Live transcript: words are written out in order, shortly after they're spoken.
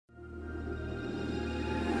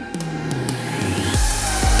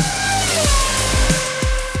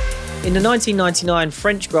In the 1999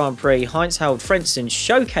 French Grand Prix, Heinz-Harald Frentzen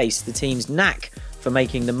showcased the team's knack for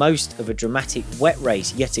making the most of a dramatic wet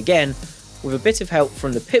race yet again, with a bit of help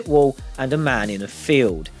from the pit wall and a man in a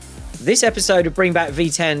field. This episode of Bring Back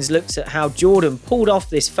V10s looks at how Jordan pulled off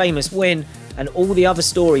this famous win and all the other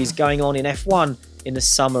stories going on in F1 in the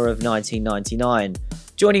summer of 1999.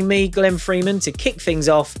 Joining me, Glenn Freeman, to kick things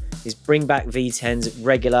off is Bring Back V10's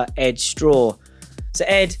regular Ed Straw. So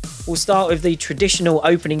Ed, we'll start with the traditional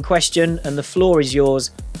opening question and the floor is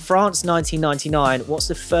yours. France 1999, what's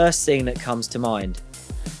the first thing that comes to mind?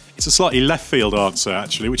 It's a slightly left field answer,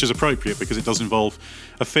 actually, which is appropriate because it does involve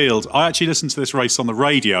a field. I actually listened to this race on the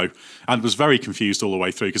radio and was very confused all the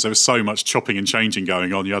way through because there was so much chopping and changing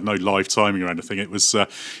going on. You had no live timing or anything.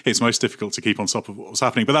 It's most difficult to keep on top of what was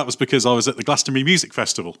happening. But that was because I was at the Glastonbury Music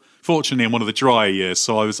Festival, fortunately in one of the drier years.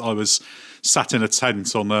 So I was sat in a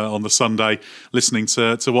tent on the Sunday listening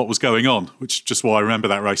to what was going on, which is just why I remember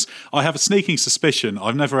that race. I have a sneaking suspicion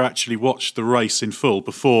I've never actually watched the race in full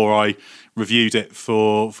before I reviewed it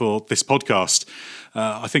for this podcast.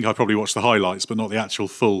 I think I probably watched the highlights, but not the actual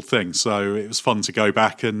full thing. So it was fun to go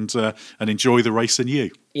back and enjoy the race anew.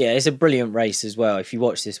 Yeah, it's a brilliant race as well. If you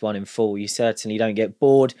watch this one in full, you certainly don't get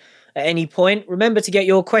bored at any point. Remember to get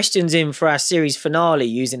your questions in for our series finale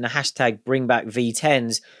using the hashtag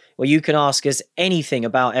BringBackV10s, where you can ask us anything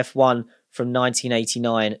about F1 from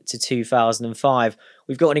 1989 to 2005.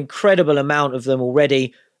 We've got an incredible amount of them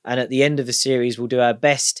already, and at the end of the series, we'll do our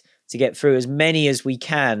best to get through as many as we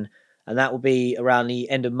can. And that will be around the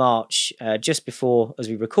end of March, just before, as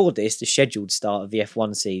we record this, the scheduled start of the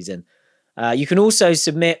F1 season. You can also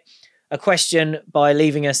submit a question by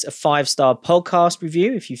leaving us a 5-star podcast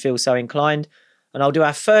review if you feel so inclined. And I'll do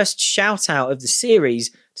our first shout out of the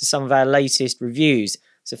series to some of our latest reviews.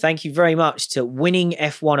 So thank you very much to Winning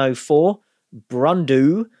F104,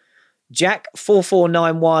 Brundu,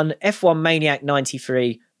 Jack4491, F1 Maniac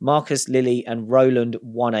 93, Marcus Lilly and Roland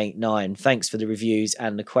 189. Thanks for the reviews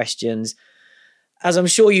and the questions. As I'm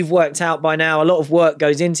sure you've worked out by now, a lot of work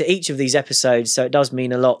goes into each of these episodes, so it does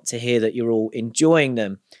mean a lot to hear that you're all enjoying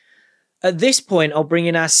them. At this point, I'll bring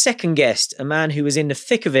in our second guest, a man who was in the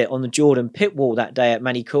thick of it on the Jordan pit wall that day at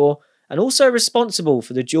Manicourt, and also responsible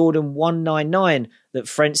for the Jordan 199 that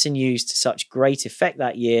Frentzen used to such great effect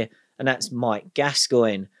that year, and that's Mike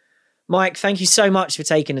Gascoigne. Mike, thank you so much for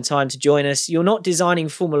taking the time to join us. You're not designing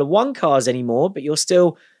Formula One cars anymore, but you're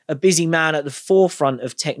still a busy man at the forefront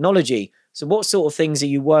of technology. So what sort of things are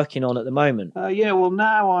you working on at the moment? Well,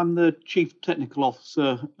 now I'm the Chief Technical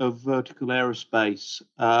Officer of Vertical Aerospace.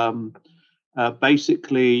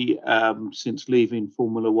 Since leaving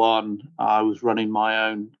Formula One, I was running my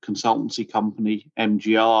own consultancy company,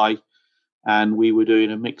 MGI, and we were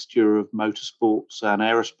doing a mixture of motorsports and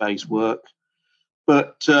aerospace work.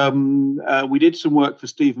 But we did some work for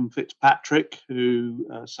Stephen Fitzpatrick, who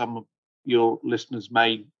some of your listeners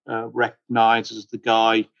may recognise as the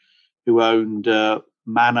guy who owned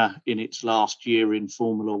Manor in its last year in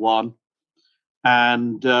Formula One.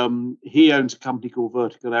 And he owns a company called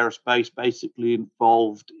Vertical Aerospace, basically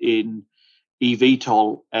involved in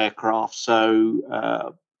eVTOL aircraft,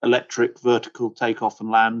 so electric vertical takeoff and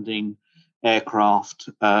landing aircraft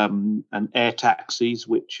and air taxis,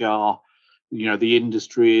 which are, the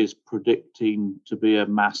industry is predicting to be a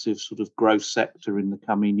massive sort of growth sector in the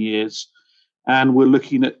coming years. And we're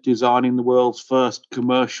looking at designing the world's first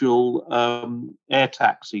commercial air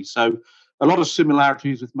taxi. So a lot of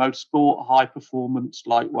similarities with motorsport, high performance,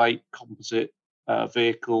 lightweight, composite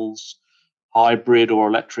vehicles, hybrid or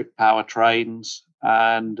electric powertrains.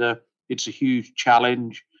 And it's a huge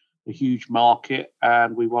challenge, a huge market.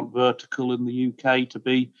 And we want Vertical in the UK to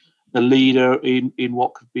be the leader in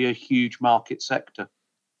what could be a huge market sector.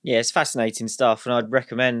 Yeah, it's fascinating stuff. And I'd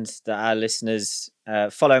recommend that our listeners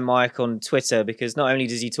follow Mike on Twitter, because not only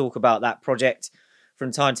does he talk about that project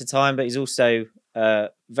from time to time, but he's also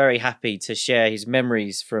very happy to share his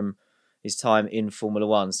memories from his time in Formula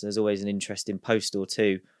One. So there's always an interesting post or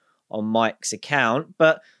two on Mike's account.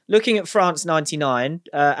 But looking at France 99,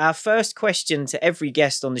 our first question to every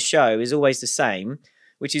guest on the show is always the same,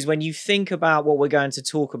 which is, when you think about what we're going to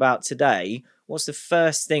talk about today, what's the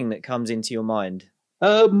first thing that comes into your mind?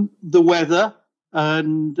 The weather.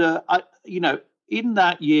 And, in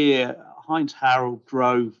that year, Heinz-Harald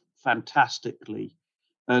drove fantastically.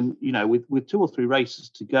 And, with 2 or 3 races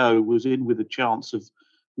to go, was in with a chance of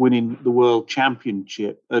winning the world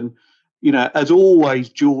championship. And, as always,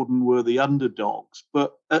 Jordan were the underdogs.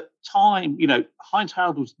 But at time,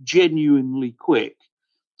 Heinz-Harald was genuinely quick.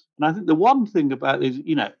 And I think the one thing about it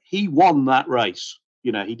is, he won that race.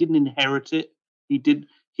 He didn't inherit it. He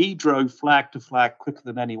he drove flag to flag quicker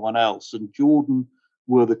than anyone else, and Jordan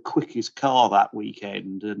were the quickest car that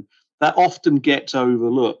weekend, and that often gets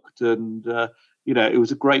overlooked. And it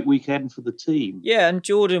was a great weekend for the team. Yeah, and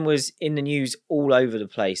Jordan was in the news all over the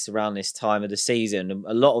place around this time of the season, and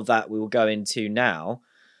a lot of that we will go into now.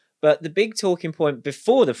 But the big talking point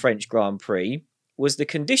before the French Grand Prix was the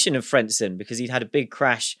condition of Frentzen, because he'd had a big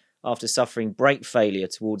crash after suffering brake failure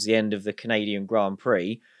towards the end of the Canadian Grand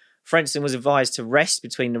Prix. Frentzen was advised to rest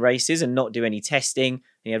between the races and not do any testing.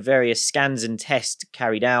 He had various scans and tests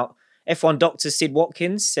carried out. F1 doctor Sid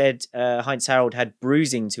Watkins said Heinz Harald had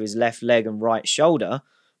bruising to his left leg and right shoulder,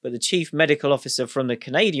 but the chief medical officer from the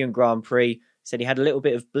Canadian Grand Prix said he had a little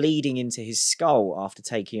bit of bleeding into his skull after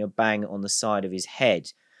taking a bang on the side of his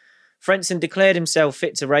head. Frentzen declared himself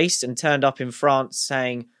fit to race and turned up in France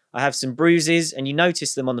saying, "I have some bruises and you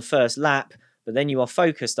notice them on the first lap, but then you are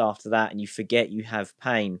focused after that and you forget you have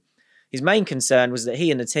pain." His main concern was that he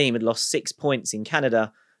and the team had lost 6 points in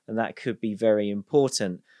Canada, and that could be very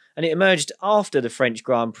important. And it emerged after the French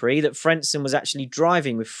Grand Prix that Frentzen was actually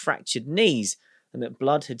driving with fractured knees and that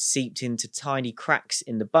blood had seeped into tiny cracks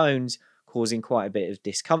in the bones, causing quite a bit of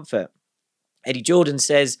discomfort. Eddie Jordan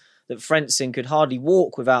says that Frentzen could hardly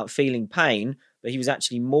walk without feeling pain, but he was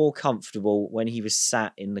actually more comfortable when he was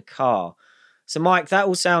sat in the car. So, Mike, that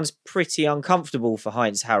all sounds pretty uncomfortable for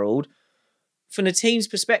Heinz Harald. From the team's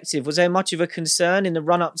perspective, was there much of a concern in the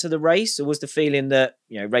run-up to the race, or was the feeling that,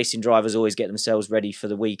 racing drivers always get themselves ready for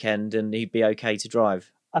the weekend and he'd be okay to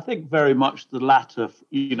drive? I think very much the latter.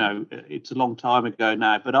 It's a long time ago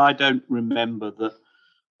now, but I don't remember that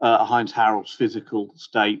Heinz Harald's physical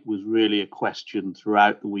state was really a question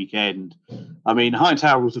throughout the weekend. I mean, Heinz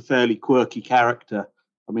Harald was a fairly quirky character.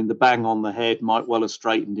 I mean, the bang on the head might well have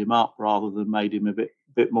straightened him up rather than made him a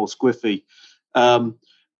bit more squiffy.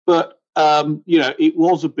 But it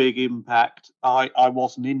was a big impact. I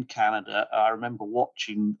wasn't in Canada. I remember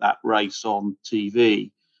watching that race on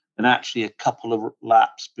TV, and actually a couple of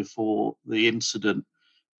laps before the incident,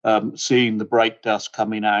 seeing the brake dust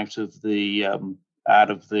coming out of the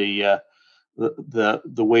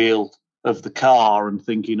wheel of the car and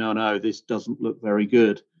thinking, oh no, this doesn't look very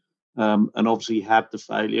good. And obviously had the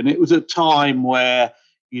failure. And it was a time where,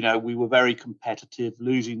 we were very competitive.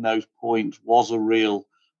 Losing those points was a real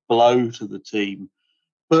blow to the team.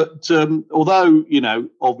 But although,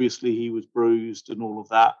 obviously he was bruised and all of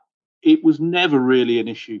that, it was never really an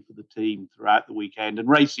issue for the team throughout the weekend. And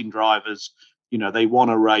racing drivers, they want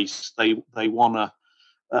to race, they want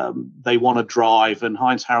to drive. And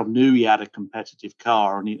Heinz Harald knew he had a competitive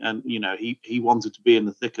car, and he wanted to be in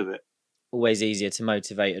the thick of it. Always easier to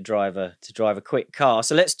motivate a driver to drive a quick car.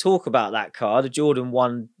 So let's talk about that car, the Jordan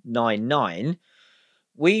 199.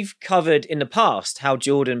 We've covered in the past how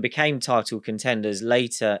Jordan became title contenders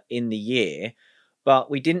later in the year,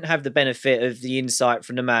 but we didn't have the benefit of the insight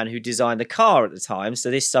from the man who designed the car at the time,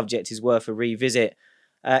 so this subject is worth a revisit.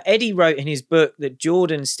 Eddie wrote in his book that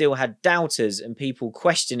Jordan still had doubters and people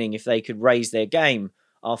questioning if they could raise their game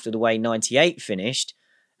after the way 98 finished,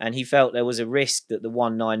 and he felt there was a risk that the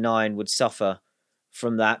 199 would suffer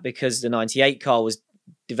from that because the 98 car was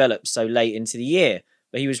developed so late into the year.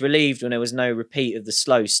 But he was relieved when there was no repeat of the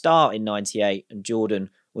slow start in 98 and Jordan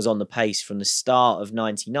was on the pace from the start of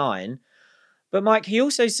 99. But Mike, he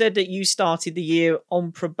also said that you started the year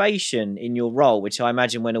on probation in your role, which I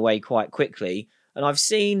imagine went away quite quickly. And I've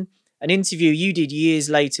seen an interview you did years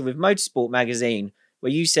later with Motorsport magazine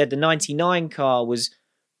where you said the 99 car was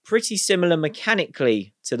pretty similar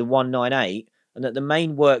mechanically to the 198 and that the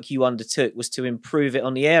main work you undertook was to improve it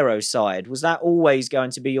on the aero side. Was that always going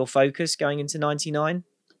to be your focus going into 99?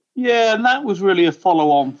 Yeah, and that was really a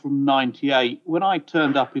follow-on from 98. When I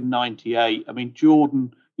turned up in 98, I mean,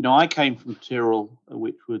 Jordan, I came from Tyrrell,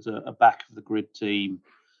 which was a back-of-the-grid team.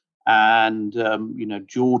 And,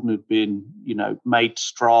 Jordan had been, made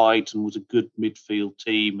strides and was a good midfield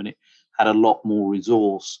team, and it had a lot more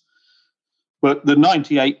resource. But the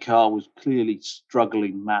 98 car was clearly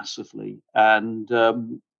struggling massively. And,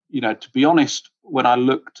 to be honest, when I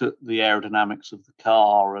looked at the aerodynamics of the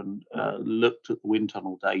car and looked at the wind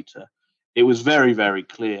tunnel data, it was very, very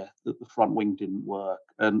clear that the front wing didn't work.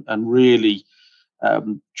 And really,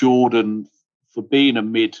 Jordan, for being a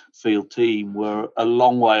midfield team, were a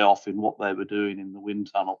long way off in what they were doing in the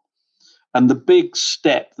wind tunnel. And the big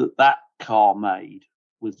step that car made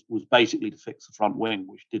was basically to fix the front wing,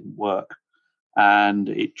 which didn't work. And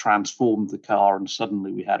it transformed the car, and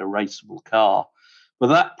suddenly we had a raceable car. But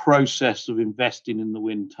that process of investing in the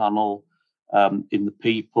wind tunnel, in the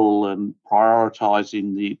people, and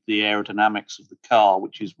prioritizing the aerodynamics of the car,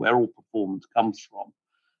 which is where all performance comes from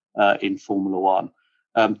in Formula One,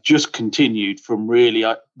 just continued from really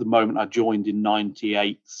the moment I joined in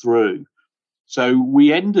 98 through. So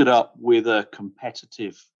we ended up with a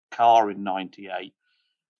competitive car in 98.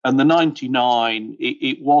 And the 99,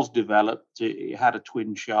 it was developed. It had a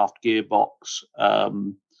twin shaft gearbox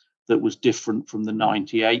that was different from the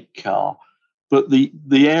 98 car. But the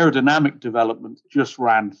aerodynamic development just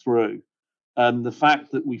ran through. And the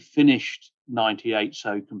fact that we finished 98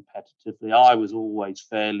 so competitively, I was always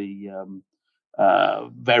fairly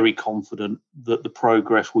very confident that the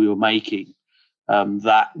progress we were making,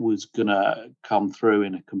 that was going to come through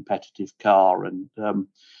in a competitive car. And,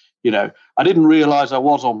 I didn't realise I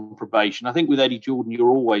was on probation. I think with Eddie Jordan, you're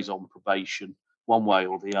always on probation one way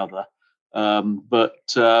or the other. But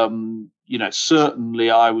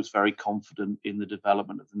certainly I was very confident in the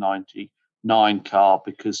development of the 99 car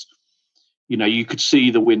because, you could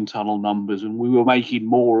see the wind tunnel numbers and we were making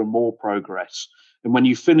more and more progress. And when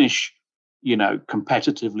you finish,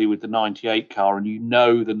 competitively with the 98 car and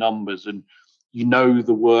the numbers and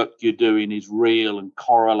the work you're doing is real and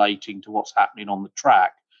correlating to what's happening on the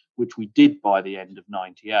track, which we did by the end of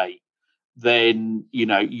 98, then, you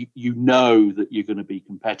know that you're going to be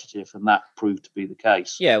competitive, and that proved to be the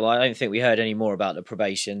case. Yeah, well, I don't think we heard any more about the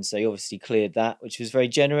probation, so he obviously cleared that, which was very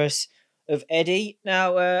generous of Eddie.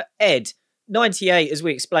 Now, Ed, 98, as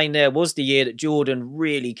we explained there, was the year that Jordan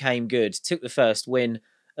really came good, took the first win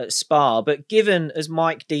at Spa, but given, as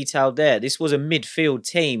Mike detailed there, this was a midfield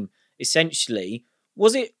team, essentially,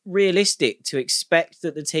 was it realistic to expect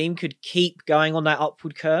that the team could keep going on that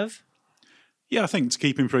upward curve? Yeah, I think to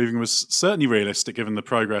keep improving was certainly realistic given the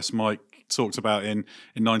progress Mike talked about in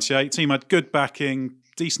 98. Team had good backing,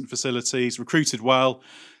 decent facilities, recruited well,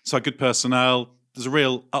 so had good personnel. There's a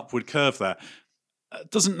real upward curve there.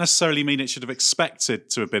 Doesn't necessarily mean it should have expected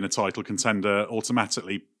to have been a title contender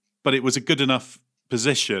automatically, but it was a good enough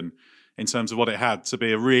position in terms of what it had to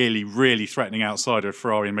be a really, really threatening outsider of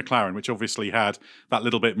Ferrari and McLaren, which obviously had that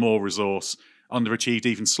little bit more resource, underachieved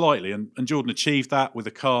even slightly. And Jordan achieved that with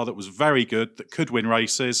a car that was very good, that could win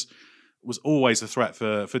races, was always a threat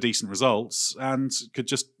for decent results, and could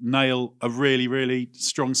just nail a really, really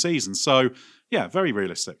strong season. So, yeah, very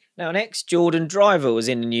realistic. Now, an ex-Jordan driver was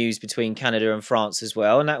in the news between Canada and France as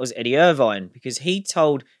well, and that was Eddie Irvine, because he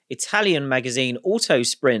told Italian magazine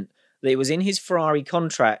Autosprint that it was in his Ferrari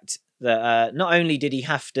contract that not only did he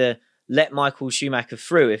have to let Michael Schumacher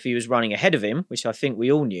through if he was running ahead of him, which I think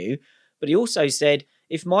we all knew, but he also said,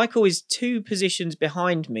 if Michael is 2 positions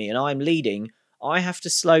behind me and I'm leading, I have to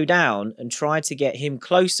slow down and try to get him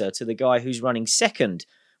closer to the guy who's running second,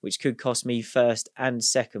 which could cost me first and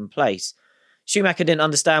second place. Schumacher didn't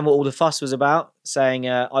understand what all the fuss was about, saying,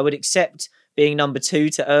 I would accept being number 2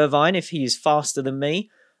 to Irvine if he is faster than me,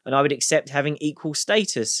 and I would accept having equal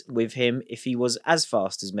status with him if he was as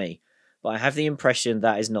fast as me. But I have the impression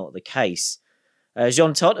that is not the case.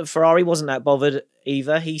 Jean Todt at Ferrari wasn't that bothered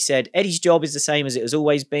either. He said, Eddie's job is the same as it has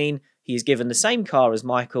always been. He is given the same car as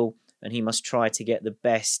Michael, and he must try to get the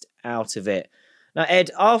best out of it. Now,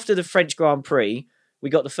 Ed, after the French Grand Prix, we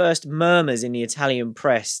got the first murmurs in the Italian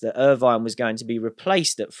press that Irvine was going to be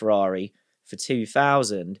replaced at Ferrari for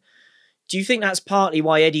 2000. Do you think that's partly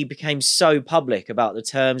why Eddie became so public about the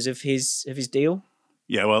terms of his deal?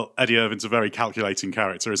 Yeah, well, Eddie Irvine's a very calculating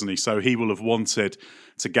character, isn't he? So he will have wanted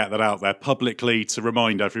to get that out there publicly to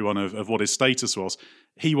remind everyone of what his status was.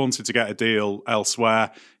 He wanted to get a deal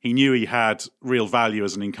elsewhere. He knew he had real value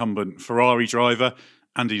as an incumbent Ferrari driver,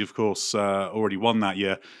 and he'd, of course, already won that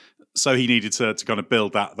year. So he needed to kind of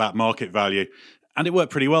build that market value. And it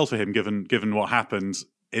worked pretty well for him, given what happened,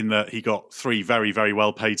 in that he got 3 very, very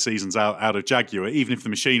well-paid seasons out of Jaguar. Even if the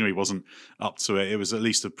machinery wasn't up to it, it was at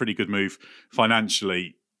least a pretty good move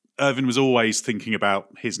financially. Irvine was always thinking about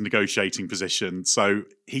his negotiating position, so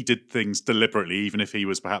he did things deliberately, even if he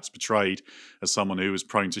was perhaps portrayed as someone who was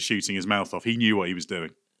prone to shooting his mouth off. He knew what he was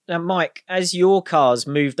doing. Now, Mike, as your cars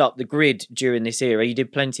moved up the grid during this era, you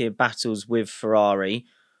did plenty of battles with Ferrari.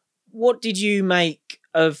 What did you make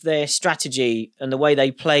of their strategy and the way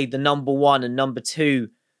they played the number 1 and number 2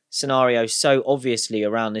 scenario so obviously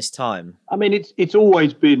around this time? I mean, it's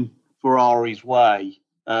always been Ferrari's way,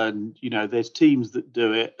 and there's teams that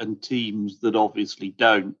do it and teams that obviously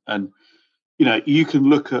don't. And you can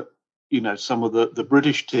look at some of the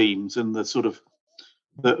British teams and the sort of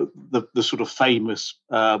the sort of famous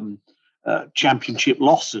championship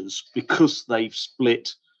losses because they've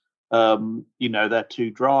split their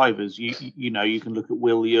 2 drivers. You can look at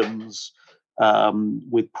Williams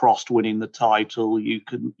with Prost winning the title. You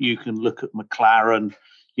can look at McLaren,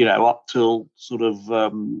 up till sort of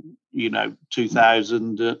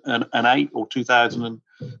 2008 or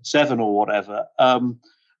 2007 or whatever.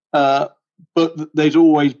 but there's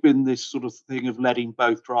always been this sort of thing of letting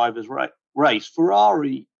both drivers race.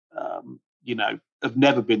 Ferrari, have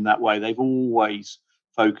never been that way. They've always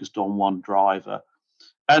focused on one driver.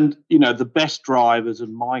 And, the best drivers,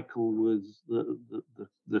 and Michael was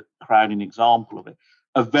the crowning example of it,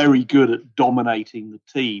 are very good at dominating the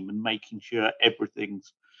team and making sure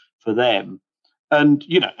everything's for them. And,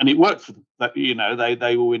 and it worked for them.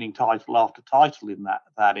 They were winning title after title in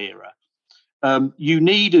that era. You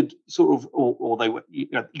needed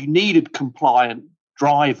you needed compliant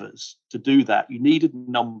drivers to do that. You needed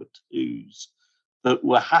number twos that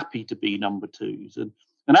were happy to be number twos.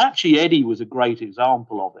 And actually, Eddie was a great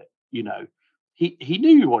example of it. He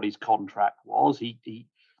knew what his contract was.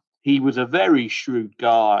 He was a very shrewd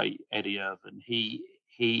guy, Eddie Irvine. He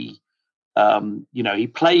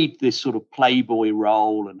played this sort of playboy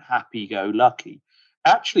role and happy-go-lucky.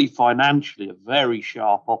 Actually, financially, a very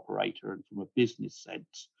sharp operator and from a business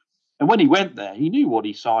sense. And when he went there, he knew what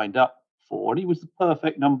he signed up for, and he was the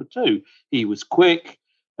perfect number two. He was quick,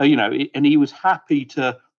 and he was happy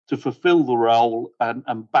to fulfill the role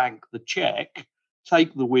and bank the check,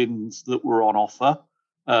 take the wins that were on offer,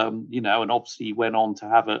 and obviously he went on to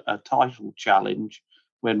have a title challenge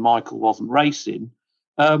when Michael wasn't racing.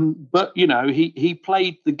 But he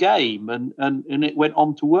played the game and it went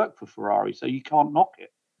on to work for Ferrari, so you can't knock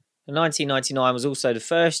it. And 1999 was also the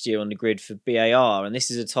first year on the grid for BAR, and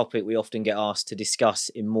this is a topic we often get asked to discuss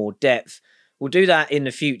in more depth. We'll do that in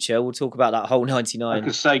the future. We'll talk about that whole 99. I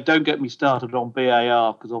could say, don't get me started on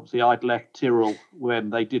BAR, because obviously I'd left Tyrrell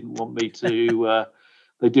when they didn't want me to.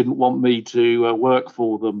 They didn't want me to work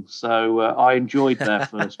for them, so I enjoyed their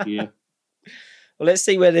first year. Well, let's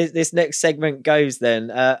see where this next segment goes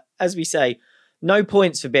then. As we say, no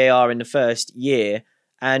points for BAR in the first year.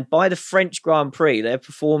 And by the French Grand Prix, their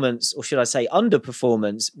performance, or should I say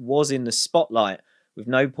underperformance, was in the spotlight with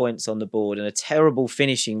no points on the board and a terrible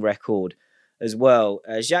finishing record as well.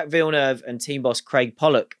 Jacques Villeneuve and team boss Craig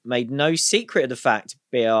Pollock made no secret of the fact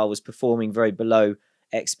BAR was performing very below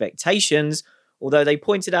expectations, although they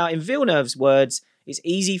pointed out in Villeneuve's words, it's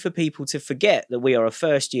easy for people to forget that we are a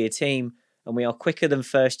first-year team and we are quicker than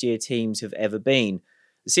first-year teams have ever been.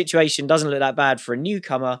 The situation doesn't look that bad for a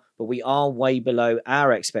newcomer, but we are way below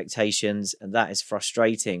our expectations, and that is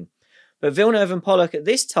frustrating. But Villeneuve and Pollock at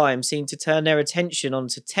this time seemed to turn their attention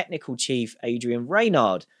onto technical chief Adrian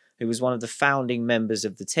Reynard, who was one of the founding members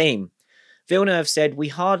of the team. Villeneuve said, "We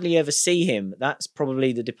hardly ever see him. That's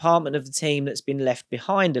probably the department of the team that's been left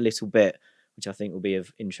behind a little bit," which I think will be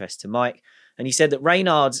of interest to Mike. And he said that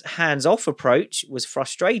Reynard's hands-off approach was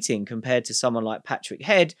frustrating compared to someone like Patrick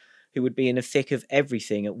Head, who would be in the thick of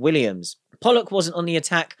everything at Williams. Pollock wasn't on the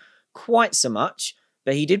attack quite so much,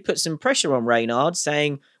 but he did put some pressure on Reynard,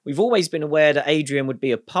 saying, "We've always been aware that Adrian would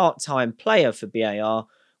be a part-time player for BAR.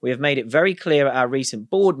 We have made it very clear at our recent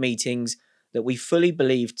board meetings that we fully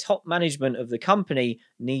believe top management of the company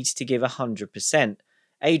needs to give 100%.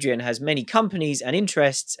 Adrian has many companies and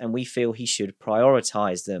interests, and we feel he should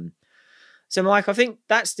prioritise them." So, Mike, I think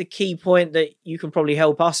that's the key point that you can probably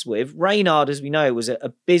help us with. Reynard, as we know, was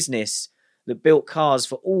a business that built cars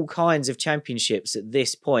for all kinds of championships at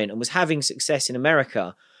this point and was having success in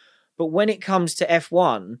America. But when it comes to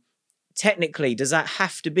F1, technically, does that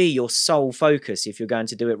have to be your sole focus if you're going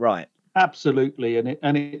to do it right? Absolutely.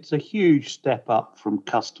 And it's a huge step up from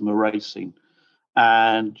customer racing.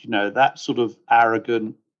 And, that sort of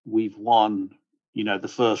arrogant, we've won,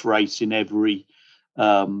 the first race in every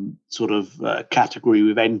category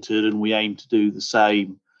we've entered, and we aim to do the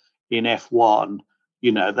same in F1.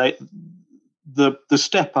 The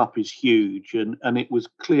step up is huge, and it was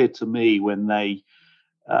clear to me when they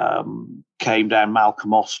came down.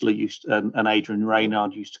 Malcolm Osler and Adrian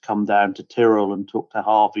Reynard used to come down to Tyrrell and talk to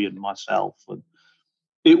Harvey and myself, and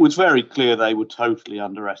it was very clear they were totally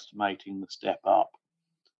underestimating the step up.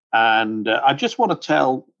 And I just want to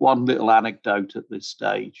tell one little anecdote at this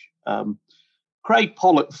stage. Craig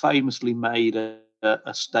Pollock famously made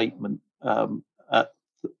a statement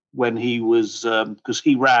when he was, because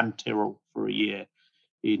he ran Tyrrell for a year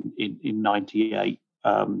in 98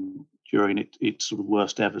 during its sort of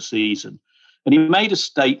worst ever season. And he made a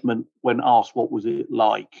statement when asked what was it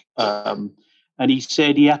like. And he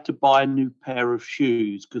said he had to buy a new pair of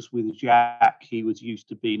shoes because with Jack, he was used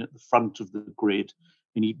to being at the front of the grid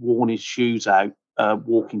and he'd worn his shoes out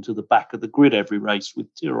walking to the back of the grid every race with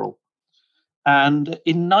Tyrrell. And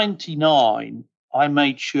in 99, I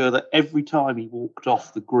made sure that every time he walked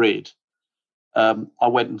off the grid, I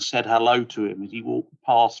went and said hello to him as he walked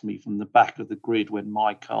past me from the back of the grid when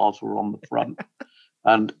my cars were on the front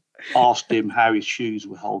and asked him how his shoes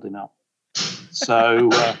were holding up. So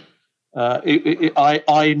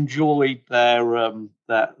I enjoyed their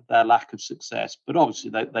lack of success, but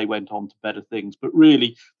obviously they went on to better things. But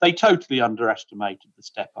really, they totally underestimated the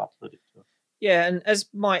step up that it took. Yeah, and as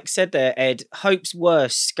Mike said there, Ed, hopes were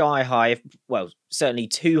sky high, well, certainly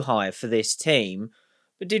too high for this team.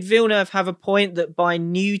 But did Villeneuve have a point that by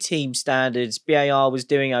new team standards, BAR was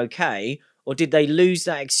doing okay? Or did they lose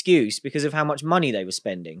that excuse because of how much money they were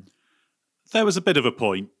spending? There was a bit of a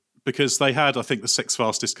point because they had, I think, the sixth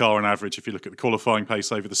fastest car on average, if you look at the qualifying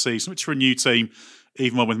pace over the season, which for a new team,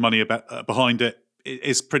 even one with money behind it,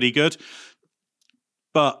 is pretty good.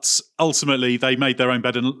 But ultimately, they made their own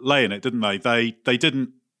bed and lay in it, didn't they? They didn't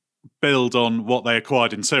build on what they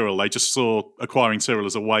acquired in Tyrrell. They just saw acquiring Tyrrell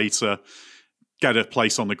as a way to get a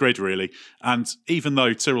place on the grid, really. And even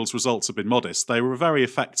though Tyrrell's results have been modest, they were a very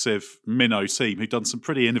effective minnow team who'd done some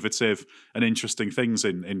pretty innovative and interesting things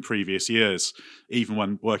in previous years, even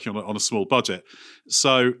when working on a small budget.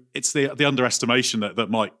 So it's the underestimation that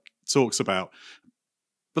Mike talks about.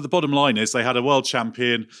 But the bottom line is they had a world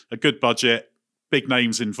champion, a good budget, big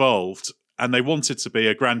names involved, and they wanted to be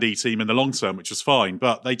a grandee team in the long term, which was fine,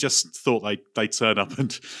 but they just thought they'd turn up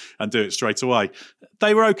and do it straight away.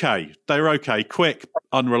 They were okay. Quick,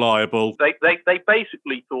 unreliable. They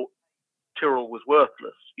basically thought Tyrrell was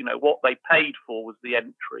worthless. You know, what they paid for was the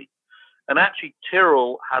entry. And actually,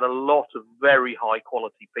 Tyrrell had a lot of very high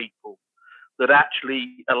quality people that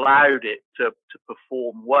actually allowed it to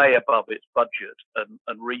perform way above its budget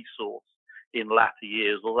and resource in latter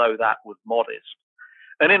years, although that was modest.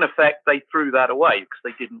 And in effect, they threw that away because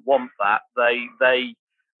they didn't want that. They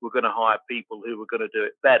were going to hire people who were going to do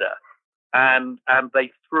it better. And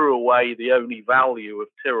they threw away the only value of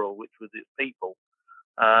Tyrrell, which was its people.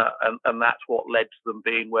 And that's what led to them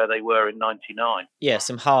being where they were in 99. Yeah,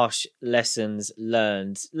 some harsh lessons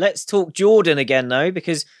learned. Let's talk Jordan again, though,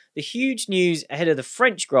 because the huge news ahead of the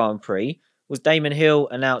French Grand Prix was Damon Hill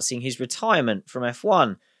announcing his retirement from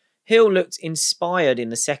F1. Hill looked inspired in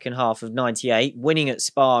the second half of 98, winning at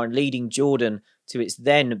Spa and leading Jordan to its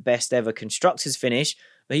then best ever constructors finish,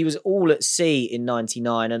 but he was all at sea in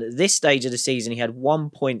 99, and at this stage of the season he had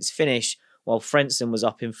 1 points finish while Frentzen was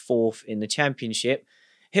up in fourth in the championship.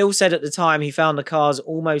 Hill said at the time he found the cars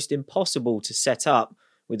almost impossible to set up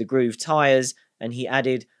with the groove tyres, and he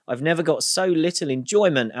added, "I've never got so little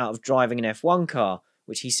enjoyment out of driving an F1 car,"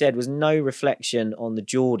 which he said was no reflection on the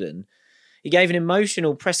Jordan. He gave an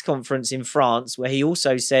emotional press conference in France where he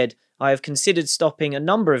also said, "I have considered stopping a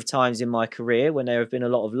number of times in my career when there have been a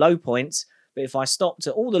lot of low points, but if I stopped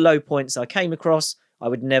at all the low points I came across, I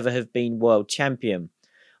would never have been world champion.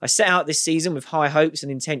 I set out this season with high hopes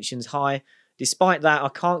and intentions high. Despite that, I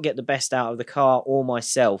can't get the best out of the car or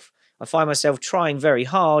myself. I find myself trying very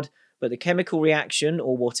hard, but the chemical reaction,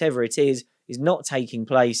 or whatever it is not taking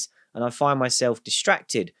place, and I find myself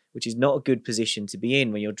distracted, which is not a good position to be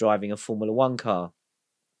in when you're driving a Formula One car."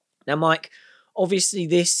 Now, Mike, obviously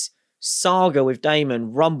this saga with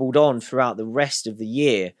Damon rumbled on throughout the rest of the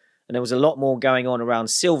year, and there was a lot more going on around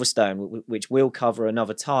Silverstone, which we'll cover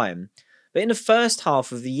another time. But in the first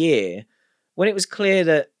half of the year, when it was clear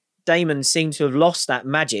that Damon seemed to have lost that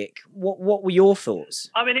magic, what were your thoughts?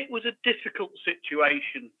 I mean, it was a difficult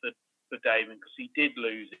situation for Damon because he did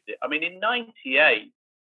lose it. I mean, in 98,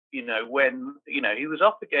 when, he was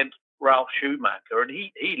up against Ralf Schumacher and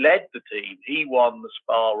he led the team. He won the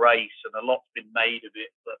Spa race and a lot's been made of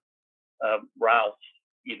it, but Ralf,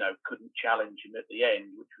 couldn't challenge him at the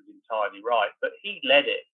end, which was entirely right, but he led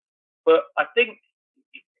it. But I think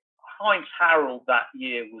Heinz Harald that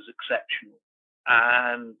year was exceptional,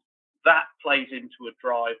 and that plays into a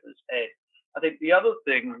driver's head. I think the other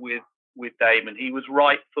thing with Damon, he was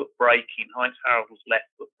right foot braking. Heinz Harald was left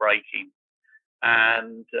foot braking.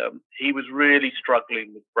 And he was really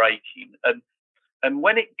struggling with braking. And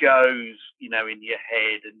when it goes, in your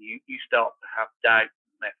head and you start to have doubt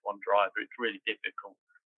as an F1 driver, it's really difficult.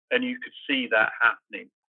 And you could see that happening.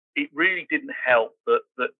 It really didn't help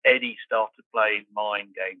that Eddie started playing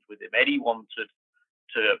mind games with him. Eddie wanted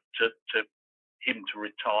him to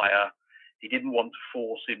retire. He didn't want to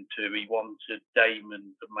force him to. He wanted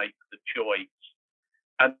Damon to make the choice.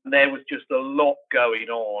 And there was just a lot going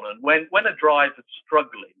on. And when a driver's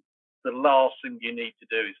struggling, the last thing you need to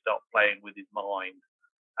do is start playing with his mind.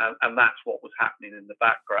 And that's what was happening in the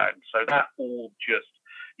background. So that all just,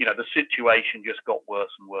 the situation just got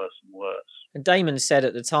worse and worse and worse. And Damon said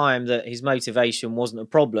at the time that his motivation wasn't a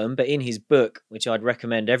problem, but in his book, which I'd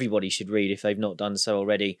recommend everybody should read if they've not done so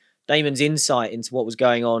already, Damon's insight into what was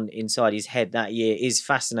going on inside his head that year is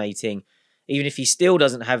fascinating, even if he still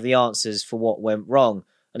doesn't have the answers for what went wrong.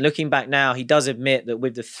 And looking back now, he does admit that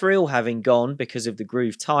with the thrill having gone because of the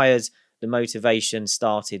groove tyres, the motivation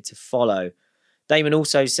started to follow. Damon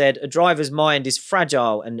also said, "A driver's mind is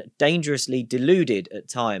fragile and dangerously deluded at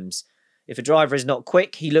times. If a driver is not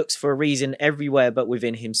quick, he looks for a reason everywhere but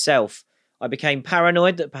within himself. I became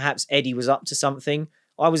paranoid that perhaps Eddie was up to something.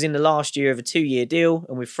 I was in the last year of a 2-year deal,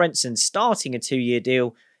 and with Frentzen starting a 2-year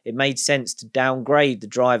deal, it made sense to downgrade the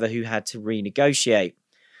driver who had to renegotiate."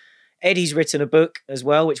 Eddie's written a book as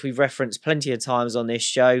well, which we've referenced plenty of times on this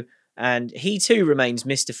show, and he too remains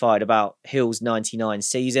mystified about Hill's 99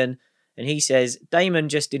 season. And he says Damon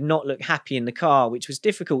just did not look happy in the car, which was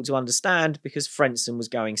difficult to understand because Frentzen was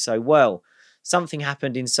going so well. Something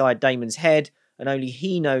happened inside Damon's head, and only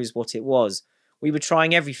he knows what it was. We were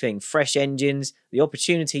trying everything, fresh engines, the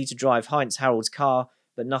opportunity to drive Heinz Harald's car,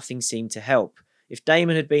 but nothing seemed to help. If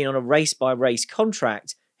Damon had been on a race-by-race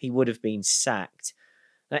contract, he would have been sacked.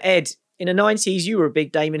 Now, Ed, in the 90s, you were a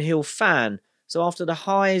big Damon Hill fan. So after the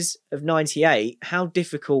highs of 98, how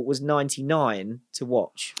difficult was 99 to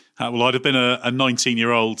watch? Well, I'd have been a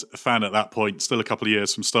 19-year-old fan at that point, still a couple of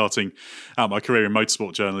years from starting out my career in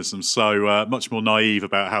motorsport journalism, so much more naive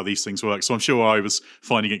about how these things work. So I'm sure I was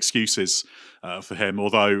finding excuses for him,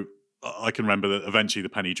 although I can remember that eventually the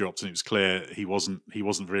penny dropped and it was clear he wasn't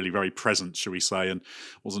really very present, shall we say, and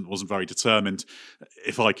wasn't very determined.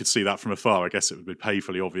 If I could see that from afar, I guess it would be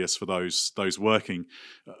painfully obvious for those working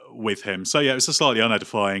with him. So yeah, it was a slightly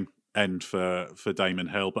unedifying end for Damon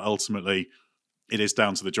Hill, but ultimately it is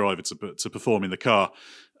down to the driver to perform in the car.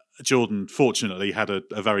 Jordan, fortunately, had a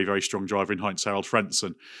very, very strong driver in Heinz Harald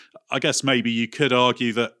Frentzen. I guess maybe you could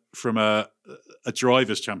argue that from a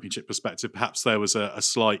driver's championship perspective, perhaps there was a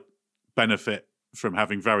slight benefit from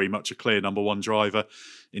having very much a clear number one driver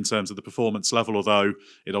in terms of the performance level, although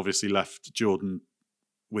it obviously left Jordan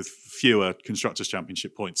with fewer Constructors'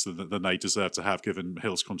 Championship points than they deserved to have, given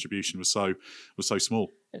Hill's contribution was so small.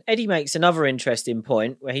 And Eddie makes another interesting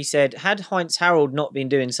point where he said, had Heinz Harald not been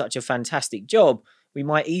doing such a fantastic job, we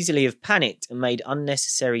might easily have panicked and made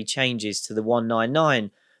unnecessary changes to the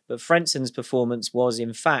 199, but Frentzen's performance was,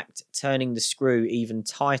 in fact, turning the screw even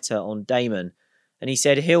tighter on Damon. And he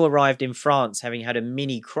said Hill arrived in France having had a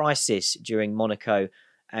mini crisis during Monaco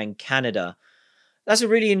and Canada. That's a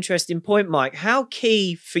really interesting point, Mike. How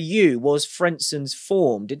key for you was Frentzen's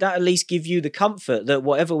form? Did that at least give you the comfort that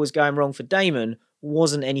whatever was going wrong for Damon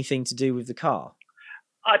wasn't anything to do with the car?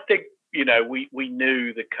 I think, we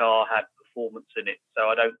knew the car had performance in it, so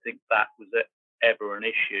I don't think that was ever an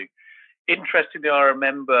issue. Interestingly, I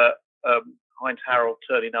remember Heinz Harald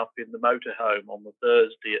turning up in the motorhome on the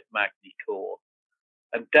Thursday at Magny Court,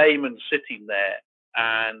 and Damon sitting there,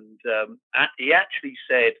 and he actually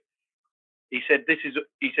said,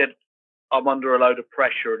 I'm under a load of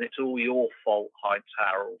pressure and it's all your fault, Heinz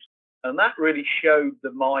Harald. And that really showed the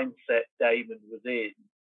mindset Damon was in,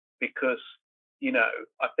 because,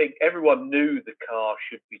 I think everyone knew the car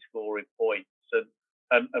should be scoring points.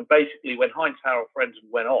 And basically when Heinz Harald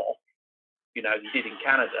Frentzen went off, he did in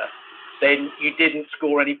Canada, then you didn't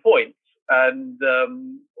score any points, and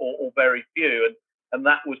or very few. And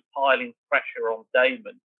that was piling pressure on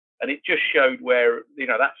Damon. And it just showed where,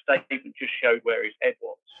 that statement just showed where his head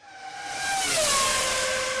was.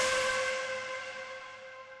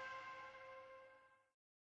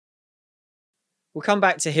 We'll come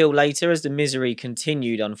back to Hill later as the misery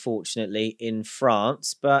continued, unfortunately, in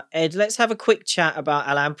France. But Ed, let's have a quick chat about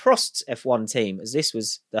Alain Prost's F1 team, as this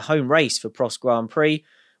was the home race for Prost Grand Prix,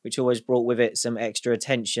 which always brought with it some extra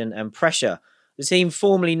attention and pressure. The team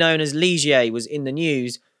formerly known as Ligier was in the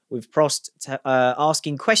news, with Prost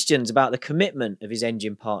asking questions about the commitment of his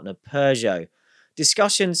engine partner Peugeot.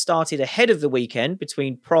 Discussions started ahead of the weekend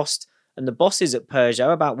between Prost and the bosses at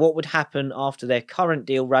Peugeot about what would happen after their current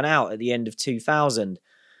deal ran out at the end of 2000.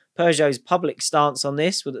 Peugeot's public stance on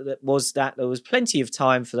this was that there was plenty of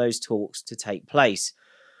time for those talks to take place.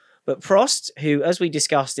 But Prost, who, as we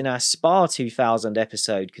discussed in our Spa 2000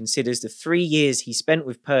 episode, considers the 3 years he spent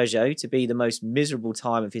with Peugeot to be the most miserable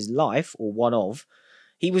time of his life, or one of,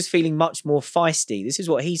 he was feeling much more feisty. This is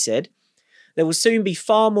what he said. There will soon be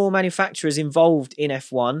far more manufacturers involved in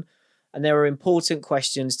F1, and there are important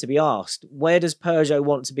questions to be asked. Where does Peugeot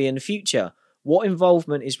want to be in the future? What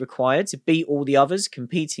involvement is required to beat all the others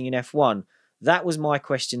competing in F1? That was my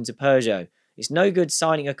question to Peugeot. It's no good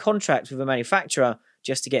signing a contract with a manufacturer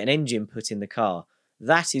just to get an engine put in the car.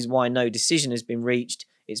 That is why no decision has been reached.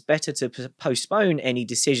 It's better to postpone any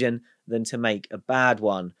decision than to make a bad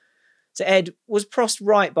one. So Ed, was Prost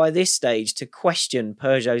right by this stage to question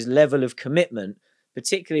Peugeot's level of commitment,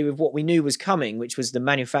 particularly with what we knew was coming, which was the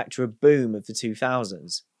manufacturer boom of the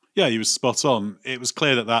 2000s? Yeah, he was spot on. It was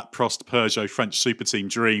clear that Prost-Peugeot French super team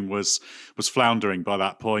dream was floundering by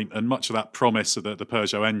that point, and much of that promise of the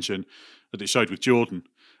Peugeot engine that it showed with Jordan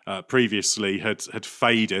previously had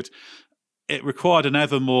faded. It required an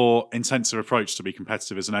ever more intensive approach to be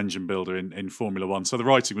competitive as an engine builder in Formula One. So the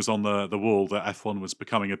writing was on the wall that F1 was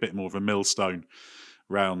becoming a bit more of a millstone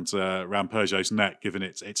round Peugeot's neck, given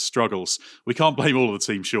its struggles. We can't blame all of the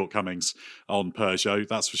team's shortcomings on Peugeot,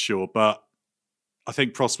 that's for sure, but I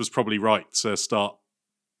think Prost was probably right to start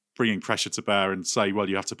bringing pressure to bear and say, well,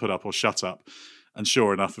 you have to put up or shut up. And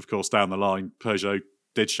sure enough, of course, down the line, Peugeot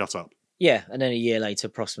did shut up. Yeah, and then a year later,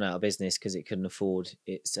 Prost went out of business because it couldn't afford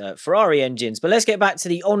its Ferrari engines. But let's get back to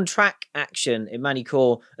the on-track action in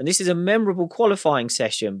Magny-Cours. And this is a memorable qualifying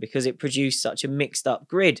session because it produced such a mixed-up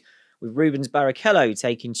grid, with Rubens Barrichello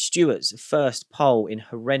taking Stewart's first pole in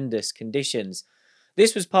horrendous conditions.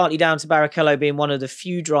 This was partly down to Barrichello being one of the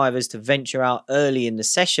few drivers to venture out early in the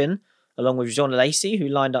session, along with Jean Alesi, who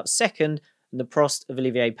lined up second, and the Prost of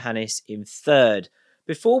Olivier Panis in third.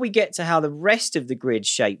 Before we get to how the rest of the grid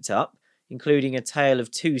shaped up, including a tale of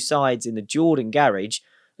two sides in the Jordan garage,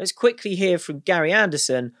 let's quickly hear from Gary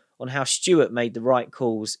Anderson on how Stewart made the right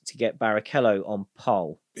calls to get Barrichello on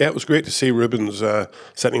pole. Yeah, it was great to see Rubens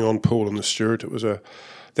sitting on pole on the Stewart. It was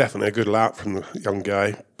definitely a good lap from the young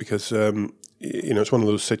guy because it's one of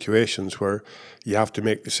those situations where you have to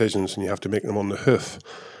make decisions and you have to make them on the hoof.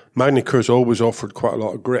 Magny-Cours always offered quite a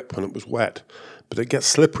lot of grip when it was wet, but it gets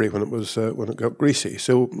slippery when it got greasy.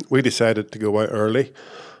 So we decided to go out early.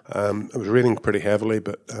 It was raining pretty heavily,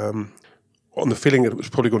 but on the feeling that it was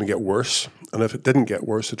probably going to get worse. And if it didn't get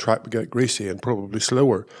worse, the track would get greasy and probably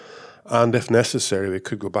slower. And if necessary, we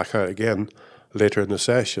could go back out again later in the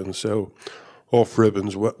session. So off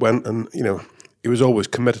Rubens went, and he was always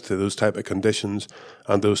committed to those type of conditions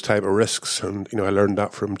and those type of risks. And I learned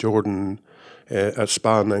that from Jordan at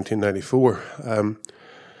Spa in 1994.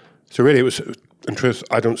 So really, it was, in truth,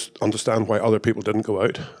 I don't understand why other people didn't go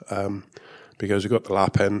out. Because we got the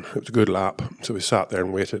lap in, it was a good lap, so we sat there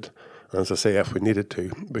and waited. And as I say, if we needed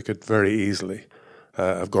to, we could very easily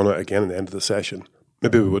have gone out again at the end of the session.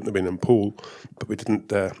 Maybe we wouldn't have been in pole, but we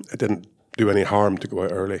didn't. It didn't do any harm to go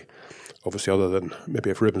out early. Obviously, other than maybe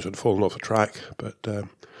if Rubens had fallen off the track, but I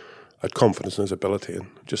had confidence in his ability and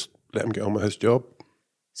just let him get on with his job.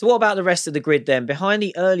 So what about the rest of the grid then? Behind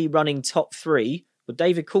the early running top three were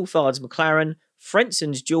David Coulthard's McLaren,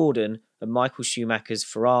 Frenzen's Jordan, and Michael Schumacher's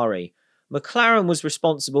Ferrari. McLaren was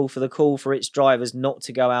responsible for the call for its drivers not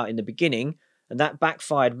to go out in the beginning, and that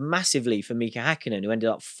backfired massively for Mika Hakkinen, who ended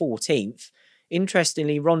up 14th.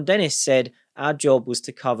 Interestingly, Ron Dennis said, our job was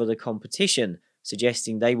to cover the competition,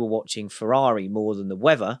 suggesting they were watching Ferrari more than the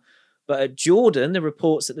weather. But at Jordan, the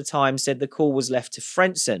reports at the time said the call was left to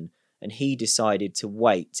Frentzen, and he decided to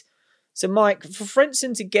wait. So, Mike, for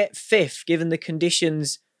Frentzen to get fifth, given the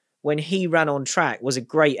conditions when he ran on track, was a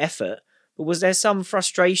great effort. But was there some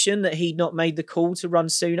frustration that he'd not made the call to run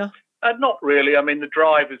sooner? Not really. I mean, the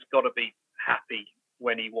driver's got to be happy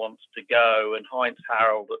when he wants to go. And Heinz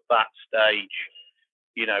Harald at that stage,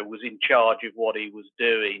 was in charge of what he was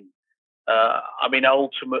doing.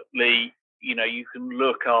 Ultimately, you can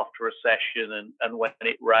look after a session and when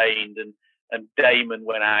it rained and Damon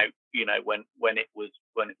went out, when it was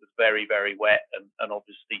very, very wet and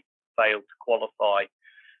obviously failed to qualify.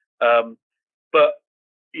 But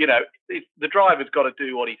the driver's got to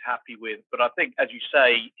do what he's happy with. But I think, as you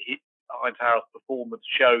say, Heinz Harald's performance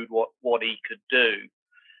showed what he could do.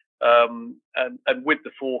 And with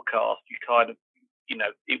the forecast, you kind of,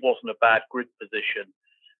 it wasn't a bad grid position.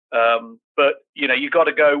 But you've got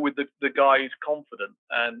to go with the guy who's confident.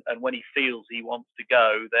 And when he feels he wants to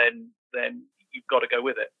go, then you've got to go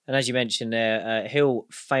with it. And as you mentioned there, Hill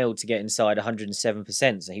failed to get inside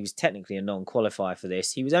 107%, so he was technically a non-qualifier for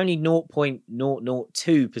this. He was only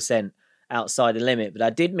 0.002% outside the limit, but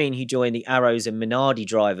that did mean he joined the Arrows and Minardi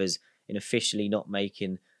drivers in officially not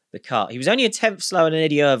making the cut. He was only a 10th slower than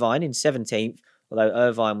Eddie Irvine in 17th, although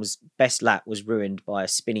Irvine's best lap was ruined by a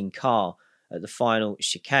spinning car at the final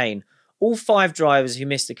chicane. All 5 drivers who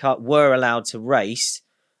missed the cut were allowed to race,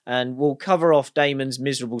 and we'll cover off Damon's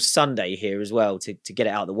miserable Sunday here as well to get it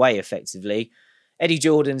out of the way effectively. Eddie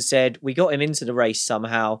Jordan said, we got him into the race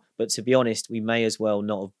somehow, but to be honest, we may as well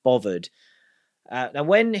not have bothered. Now,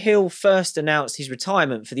 when Hill first announced his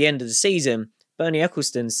retirement for the end of the season, Bernie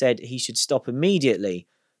Ecclestone said he should stop immediately.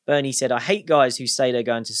 Bernie said, I hate guys who say they're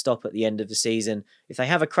going to stop at the end of the season. If they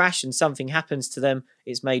have a crash and something happens to them,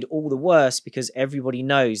 it's made all the worse because everybody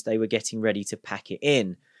knows they were getting ready to pack it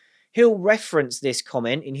in. Hill referenced this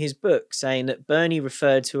comment in his book, saying that Bernie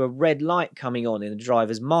referred to a red light coming on in the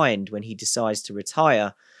driver's mind when he decides to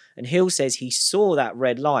retire. And Hill says he saw that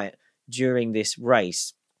red light during this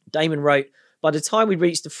race. Damon wrote, "By the time we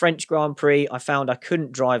reached the French Grand Prix, I found I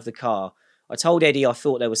couldn't drive the car. I told Eddie I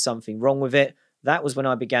thought there was something wrong with it. That was when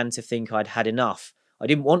I began to think I'd had enough. I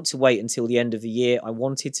didn't want to wait until the end of the year. I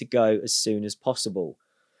wanted to go as soon as possible."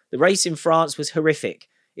 The race in France was horrific.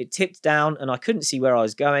 It tipped down and I couldn't see where I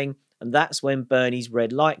was going, and that's when Bernie's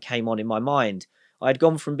red light came on in my mind. I had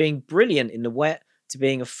gone from being brilliant in the wet to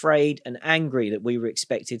being afraid and angry that we were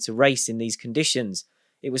expected to race in these conditions.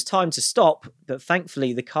 It was time to stop, but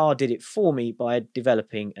thankfully the car did it for me by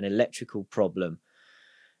developing an electrical problem.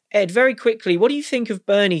 Ed, very quickly, what do you think of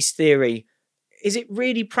Bernie's theory? Is it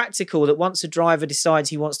really practical that once a driver decides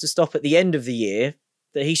he wants to stop at the end of the year,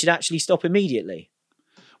 that he should actually stop immediately?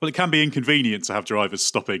 Well, it can be inconvenient to have drivers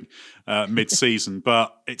stopping mid-season,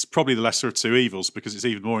 but it's probably the lesser of two evils, because it's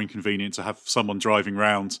even more inconvenient to have someone driving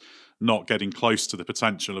round not getting close to the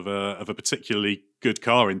potential of a particularly good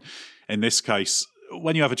car. In this case,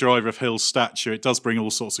 when you have a driver of Hill's stature, it does bring all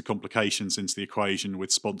sorts of complications into the equation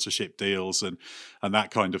with sponsorship deals and that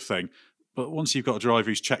kind of thing. But once you've got a driver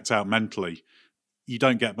who's checked out mentally, you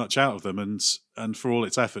don't get much out of them. And for all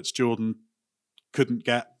its efforts, Jordan couldn't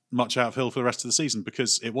get much out of Hill for the rest of the season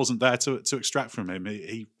because it wasn't there to extract from him.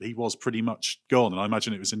 He was pretty much gone. And I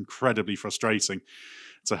imagine it was incredibly frustrating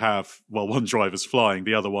to have, well, one driver's flying,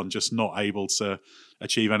 the other one just not able to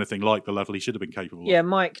achieve anything like the level he should have been capable of. Yeah,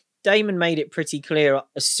 Mike, Damon made it pretty clear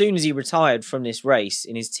as soon as he retired from this race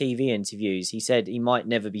in his TV interviews. He said he might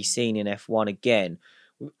never be seen in F1 again.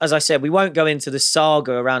 As I said, we won't go into the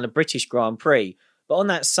saga around the British Grand Prix, but on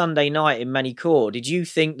that Sunday night in Manicourt, did you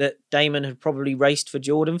think that Damon had probably raced for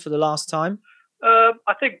Jordan for the last time?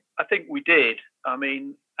 I think we did. I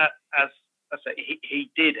mean, as I say,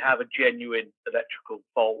 he did have a genuine electrical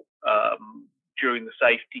fault during the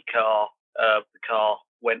safety car. The car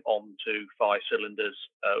went on to 5 cylinders.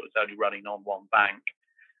 It was only running on one bank,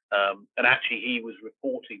 and actually he was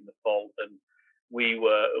reporting the fault, and we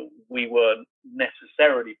weren't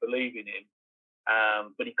necessarily believing him.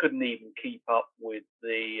 But he couldn't even keep up with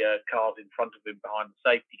the cars in front of him behind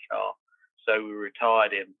the safety car, so we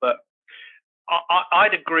retired him. But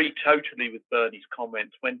I'd agree totally with Bernie's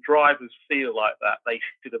comments. When drivers feel like that, they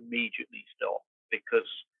should immediately stop, because,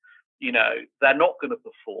 you know, they're not going to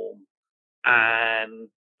perform, and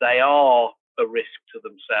they are a risk to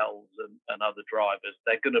themselves and other drivers.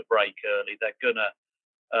 They're going to brake early. They're going to,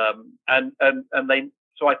 and they.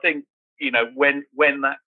 So I think, you know, when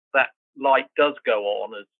that light does go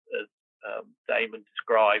on, as Damon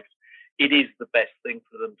describes, it is the best thing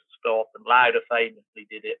for them to stop. And Lauda famously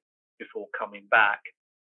did it before coming back,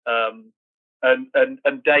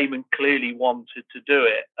 and Damon clearly wanted to do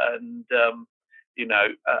it, and you know,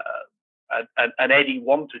 and Eddie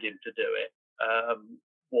wanted him to do it.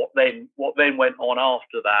 What then went on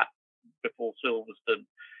after that, before Silverstone,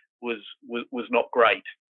 was not great.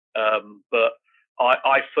 But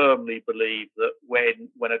I firmly believe that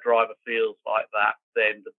when a driver feels like that,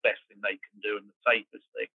 then the best thing they can do and the safest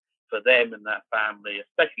thing for them and their family,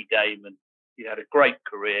 especially Damon, he had a great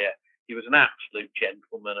career. He was an absolute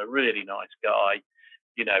gentleman, a really nice guy,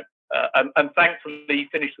 you know, and thankfully he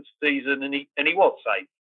finished the season and he was safe.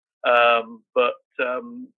 But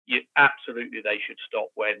absolutely they should stop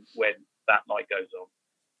when that light goes on.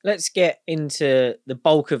 Let's get into the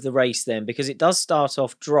bulk of the race then, because it does start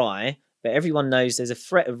off dry, but everyone knows there's a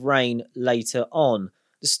threat of rain later on.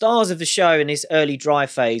 The stars of the show in this early dry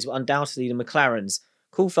phase were undoubtedly the McLarens.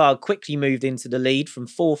 Coulthard quickly moved into the lead from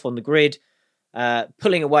 4th on the grid,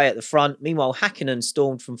 pulling away at the front. Meanwhile, Hakkinen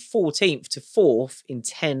stormed from 14th to 4th in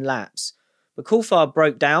 10 laps. But Coulthard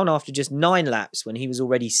broke down after just 9 laps when he was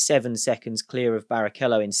already 7 seconds clear of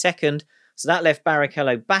Barrichello in 2nd. So that left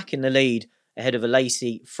Barrichello back in the lead ahead of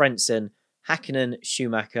Alesi, Frentzen, Hakkinen,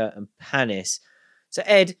 Schumacher and Panis. So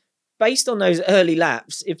Ed, based on those early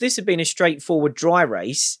laps, if this had been a straightforward dry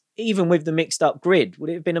race, even with the mixed up grid, would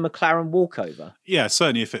it have been a McLaren walkover? Yeah,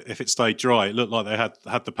 certainly if it stayed dry, it looked like they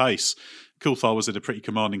had the pace. Coulthard was in a pretty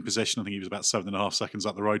commanding position. I think he was about 7.5 seconds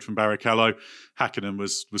up the road from Barrichello. Hakkinen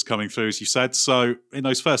was coming through, as you said. So in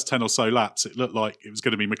those first 10 or so laps, it looked like it was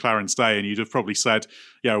going to be McLaren's day, and you'd have probably said,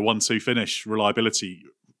 yeah, a 1-2 finish, reliability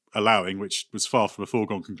allowing, which was far from a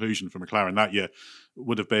foregone conclusion for McLaren that year,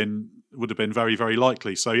 would have been very, very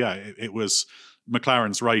likely. So yeah, it was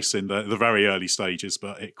McLaren's race in the very early stages,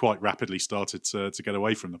 but it quite rapidly started to get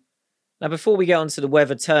away from them. Now, before we get on to the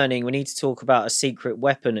weather turning, we need to talk about a secret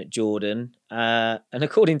weapon at Jordan. And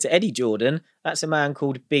according to Eddie Jordan, that's a man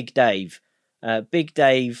called Big Dave. Big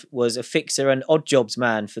Dave was a fixer and odd jobs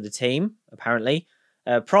man for the team, apparently.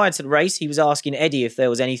 Prior to the race, he was asking Eddie if there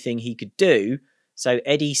was anything he could do. So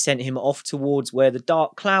Eddie sent him off towards where the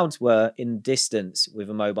dark clouds were in the distance with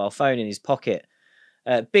a mobile phone in his pocket.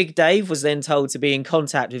 Big Dave was then told to be in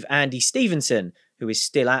contact with Andy Stevenson, who is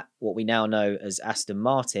still at what we now know as Aston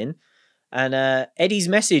Martin. And Eddie's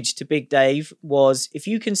message to Big Dave was, if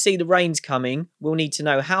you can see the rain's coming, we'll need to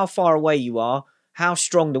know how far away you are, how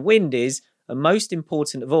strong the wind is, and most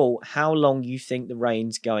important of all, how long you think the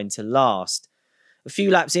rain's going to last. A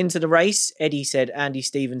few laps into the race, Eddie said Andy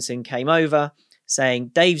Stevenson came over, saying,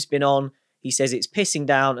 Dave's been on, he says it's pissing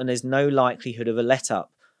down and there's no likelihood of a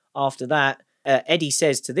let-up. After that, Eddie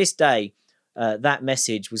says to this day, that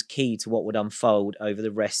message was key to what would unfold over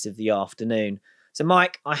the rest of the afternoon. So,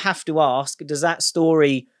 Mike, I have to ask, does that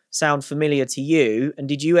story sound familiar to you? And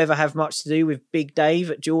did you ever have much to do with Big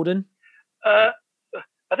Dave at Jordan?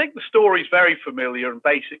 I think the story's very familiar and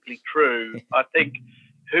basically true. I think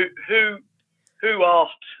who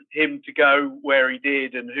asked him to go where he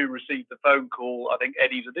did and who received the phone call, I think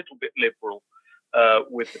Eddie's a little bit liberal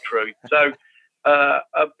with the truth. So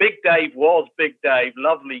Big Dave was Big Dave,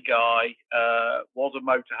 lovely guy, was a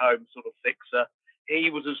motorhome sort of fixer. He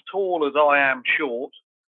was as tall as I am short,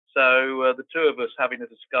 so the two of us having a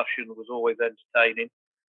discussion was always entertaining.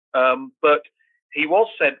 But he was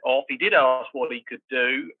sent off. He did ask what he could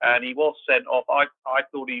do, and he was sent off. I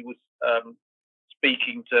thought he was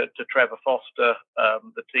speaking to Trevor Foster,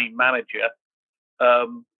 the team manager,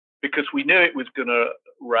 because we knew it was going to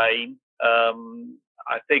rain.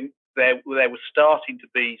 I think there was starting to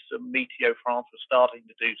be some Meteo France was starting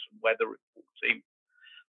to do some weather reporting,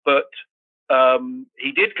 but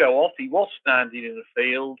he did go off. He was standing in the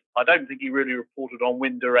field. I don't think he really reported on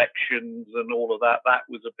wind directions and all of that. That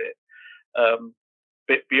was a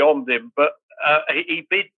bit beyond him. But he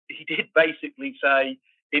did basically say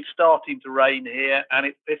it's starting to rain here and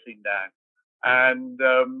it's pissing down, and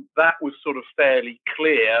that was sort of fairly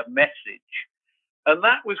clear message, and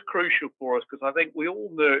that was crucial for us because I think we all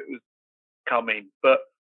knew it was coming, but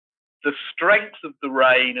the strength of the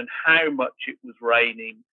rain and how much it was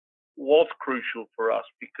raining was crucial for us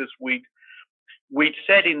because we'd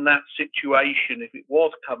said in that situation, if it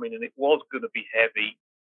was coming and it was going to be heavy,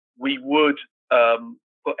 we would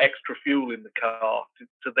put extra fuel in the car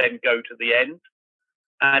to then go to the end.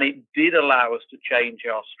 And it did allow us to change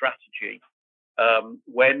our strategy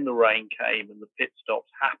when the rain came and the pit stops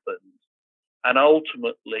happened. And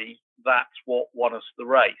ultimately, that's what won us the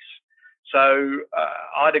race. So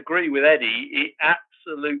I'd agree with Eddie. It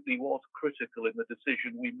absolutely was critical in the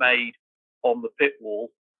decision we made on the pit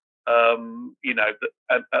wall, on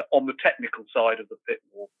the technical side of the pit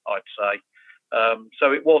wall, I'd say.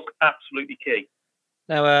 So it was absolutely key.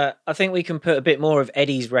 Now, I think we can put a bit more of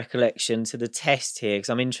Eddie's recollection to the test here because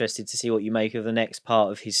I'm interested to see what you make of the next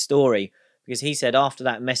part of his story. Because he said after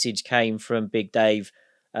that message came from Big Dave,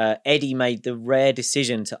 Eddie made the rare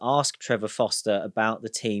decision to ask Trevor Foster about the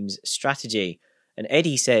team's strategy. And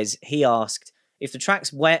Eddie says he asked, if the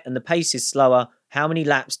track's wet and the pace is slower, how many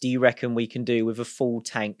laps do you reckon we can do with a full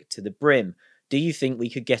tank to the brim? Do you think we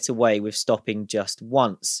could get away with stopping just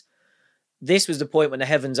once? This was the point when the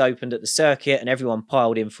heavens opened at the circuit and everyone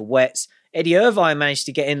piled in for wets. Eddie Irvine managed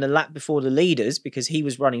to get in the lap before the leaders because he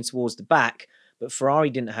was running towards the back, but Ferrari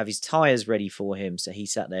didn't have his tyres ready for him, so he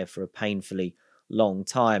sat there for a painfully long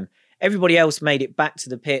time. Everybody else made it back to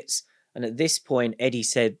the pits, and at this point,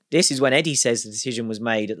 this is when Eddie says the decision was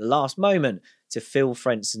made at the last moment to fill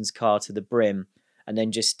Frenson's car to the brim and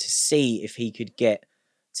then just to see if he could get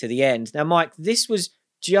to the end. Now, Mike, this was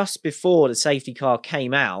just before the safety car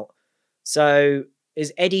came out. So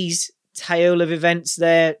is Eddie's tale of events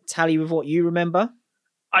there tally with what you remember?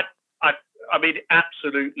 I mean,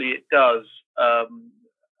 absolutely it does.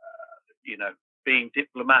 Being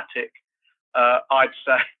diplomatic, I'd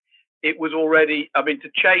say it was already, to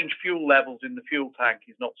change fuel levels in the fuel tank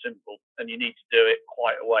is not simple and you need to do it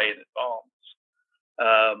quite a way in advance.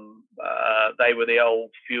 They were the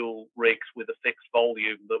old fuel rigs with a fixed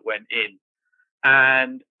volume that went in.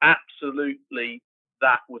 And absolutely,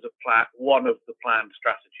 that was one of the planned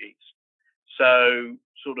strategies. So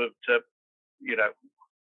sort of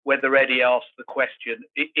whether Eddie asked the question,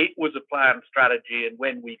 it was a planned strategy. And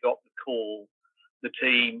when we got the call, the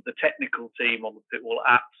technical team on the pit wall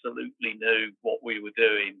absolutely knew what we were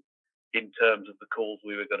doing in terms of the calls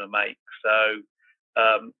we were going to make. So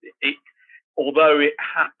although it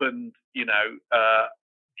happened,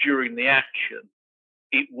 during the action,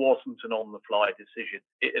 it wasn't an on-the-fly decision.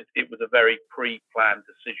 It was a very pre-planned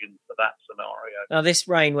decision for that scenario. Now, this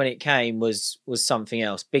rain, when it came, was something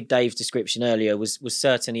else. Big Dave's description earlier was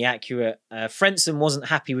certainly accurate. Frenson wasn't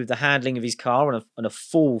happy with the handling of his car on a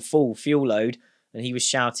full fuel load, and he was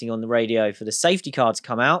shouting on the radio for the safety car to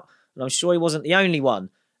come out and I'm sure he wasn't the only one.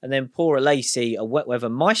 And then poor Alesi, a wet weather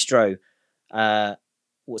maestro,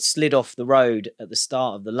 slid off the road at the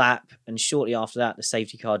start of the lap, and shortly after that, the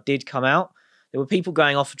safety car did come out. There were people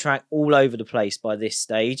going off the track all over the place by this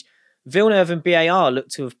stage. Villeneuve and BAR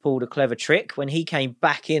looked to have pulled a clever trick when he came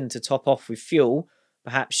back in to top off with fuel,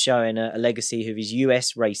 perhaps showing a legacy of his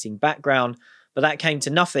US racing background, but that came to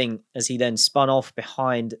nothing as he then spun off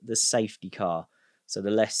behind the safety car. So the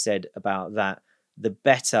less said about that, the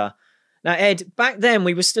better. Now, Ed, back then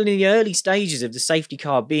we were still in the early stages of the safety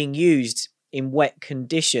car being used in wet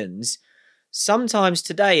conditions. Sometimes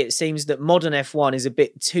today it seems that modern F1 is a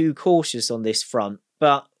bit too cautious on this front,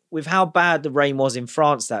 but with how bad the rain was in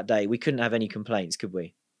France that day, we couldn't have any complaints, could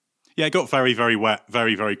we? Yeah, it got very, very wet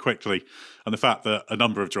very, very quickly. And the fact that a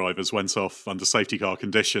number of drivers went off under safety car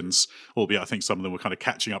conditions, albeit I think some of them were kind of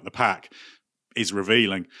catching up the pack, is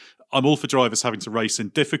revealing. I'm all for drivers having to race in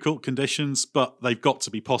difficult conditions, but they've got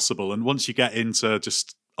to be possible. And once you get into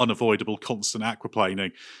just unavoidable constant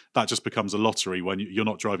aquaplaning, that just becomes a lottery when you're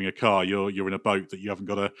not driving a car, you're in a boat that you haven't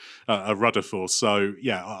got a rudder for. So,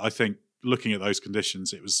 yeah, I think looking at those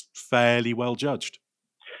conditions, it was fairly well judged.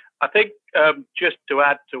 I think just to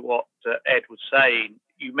add to what Ed was saying,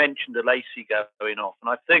 you mentioned Alesi going off, and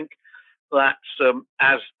I think that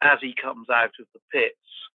as he comes out of the pits,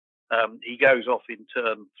 he goes off in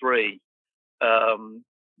turn 3.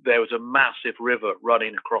 There was a massive river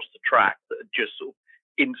running across the track that had just sort of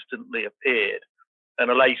instantly appeared,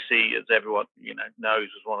 and Alesi, as everyone knows,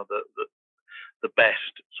 was one of the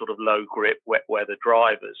best sort of low grip wet weather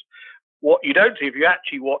drivers. What you don't see if you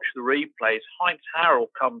actually watch the replays, Heinz Harrell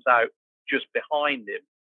comes out just behind him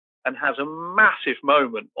and has a massive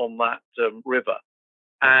moment on that river,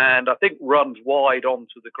 and I think runs wide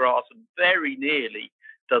onto the grass and very nearly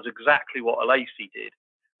does exactly what Alesi did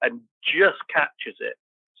and just catches it.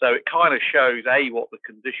 So it kind of shows what the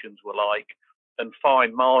conditions were like and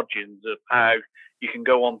fine margins of how you can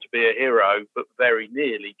go on to be a hero but very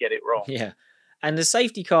nearly get it wrong. Yeah. And the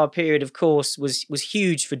safety car period, of course, was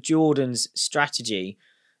huge for Jordan's strategy.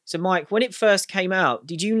 So, Mike, when it first came out,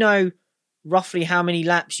 did you know roughly how many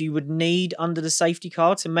laps you would need under the safety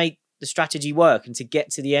car to make the strategy work and to get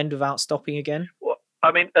to the end without stopping again? Well,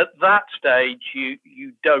 I mean, at that stage,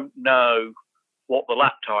 you don't know what the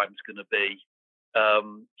lap time's going to be.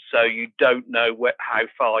 So you don't know how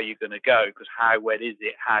far you're going to go, because how wet is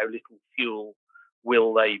it? How little fuel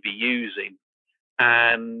will they be using?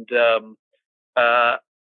 And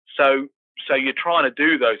so you're trying to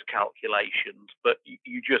do those calculations, but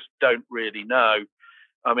you just don't really know.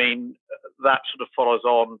 I mean, that sort of follows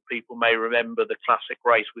on. People may remember the classic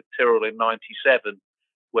race with Tyrrell in '97,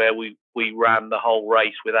 where we ran the whole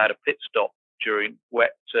race without a pit stop during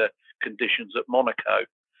wet conditions at Monaco.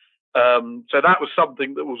 So that was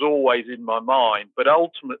something that was always in my mind. But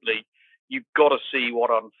ultimately, you've got to see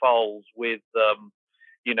what unfolds with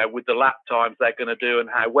with the lap times they're going to do and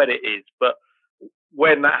how wet it is. But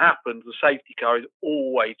when that happens, the safety car is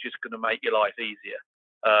always just going to make your life easier.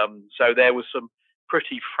 So there was some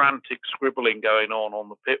pretty frantic scribbling going on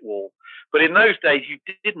the pit wall. But in those days, you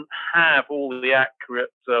didn't have all the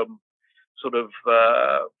accurate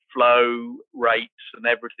flow rates and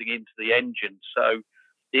everything into the engine. So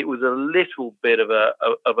it was a little bit of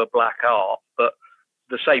a black art, but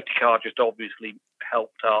the safety car just obviously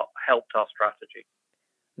helped our strategy.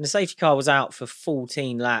 And the safety car was out for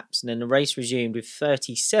 14 laps, and then the race resumed with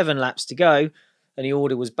 37 laps to go. And the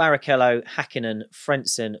order was Barrichello, Hakkinen,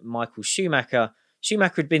 Frentzen, Michael Schumacher.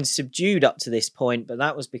 Schumacher had been subdued up to this point, but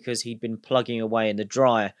that was because he'd been plugging away in the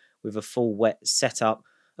dryer with a full wet setup.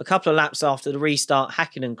 A couple of laps after the restart,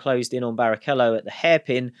 Hakkinen closed in on Barrichello at the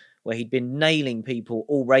hairpin, where he'd been nailing people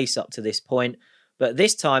all race up to this point. But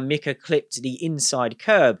this time, Mika clipped the inside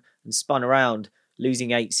curb and spun around,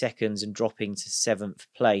 losing 8 seconds and dropping to 7th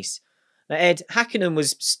place. Now, Ed, Hakkinen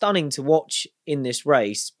was stunning to watch in this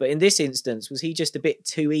race, but in this instance, was he just a bit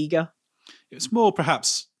too eager? It was more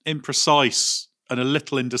perhaps imprecise and a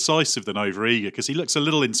little indecisive than over-eager, because he looks a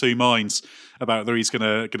little in two minds about whether he's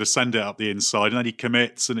going to send it up the inside, and then he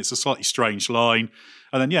commits, and it's a slightly strange line.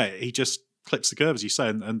 And then, he just clips the curve, as you say,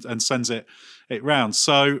 and sends it round.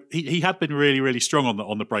 So he had been really, really strong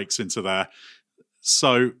on the brakes into there.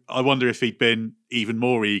 So I wonder if he'd been even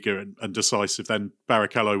more eager and decisive, then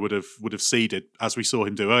Barrichello would have ceded, as we saw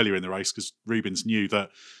him do earlier in the race, because Rubens knew that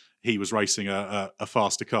he was racing a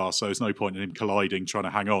faster car, so there's no point in him colliding, trying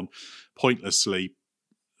to hang on pointlessly.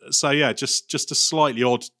 So just a slightly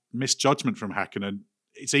odd misjudgment from Hakkinen.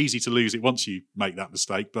 It's easy to lose it once you make that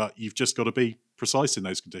mistake, but you've just got to be precise in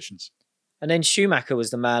those conditions. And then Schumacher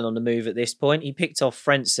was the man on the move at this point. He picked off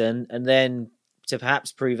Frentzen, and then to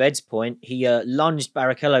perhaps prove Ed's point, he lunged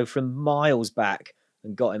Barrichello from miles back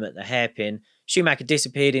and got him at the hairpin. Schumacher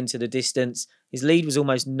disappeared into the distance. His lead was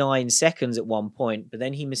almost 9 seconds at one point, but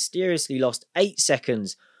then he mysteriously lost 8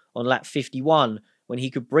 seconds on lap 51 when he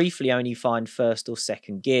could briefly only find first or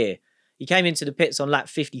second gear. He came into the pits on lap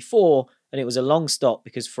 54 and it was a long stop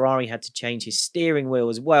because Ferrari had to change his steering wheel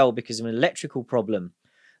as well because of an electrical problem.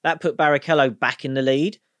 That put Barrichello back in the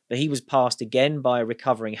lead, but he was passed again by a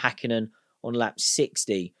recovering Häkkinen on lap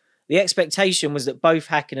 60. The expectation was that both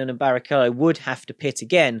Häkkinen and Barrichello would have to pit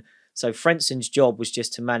again, so Frenzen's job was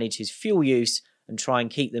just to manage his fuel use and try and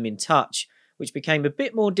keep them in touch, which became a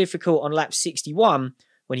bit more difficult on lap 61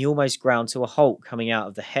 when he almost ground to a halt coming out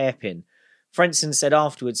of the hairpin. Frentzen said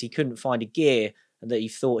afterwards he couldn't find a gear and that he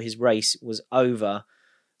thought his race was over.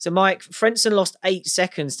 So Mike, Frentzen lost 8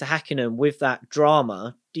 seconds to Häkkinen with that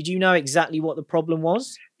drama. Did you know exactly what the problem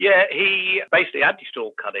was? Yeah, he basically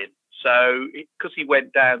anti-stall cut in. So because he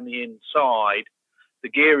went down the inside, the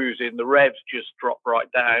gear he was in, the revs just dropped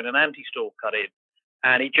right down and anti-stall cut in.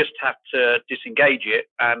 And he just had to disengage it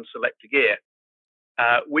and select a gear,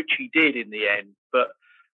 which he did in the end. But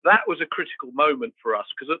that was a critical moment for us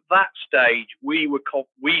because at that stage, we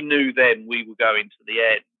knew then we were going to the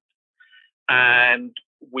end. And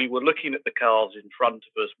we were looking at the cars in front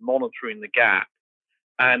of us, monitoring the gap.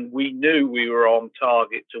 And we knew we were on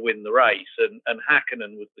target to win the race. And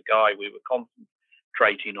Häkkinen was the guy we were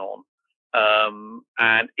concentrating on.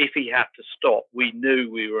 And if he had to stop, we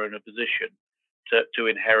knew we were in a position to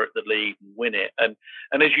inherit the lead and win it. And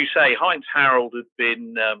as you say, Heinz Harald had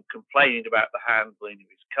been complaining about the handling of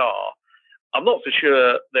his car. I'm not so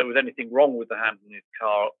sure there was anything wrong with the handling of his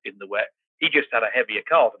car in the wet. He just had a heavier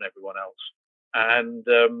car than everyone else. And,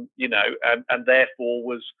 and therefore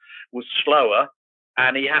was slower.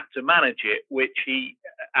 And he had to manage it, which he,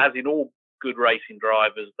 as in all good racing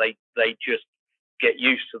drivers, they just get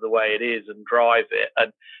used to the way it is and drive it.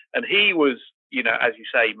 And he was, as you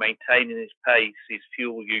say, maintaining his pace, his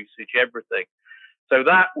fuel usage, everything. So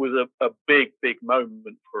that was a big, big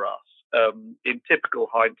moment for us. In typical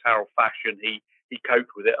Heinz Harald fashion, he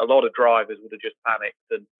coped with it. A lot of drivers would have just panicked.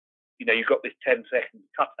 And, you've got this 10-second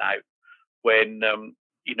cutout when,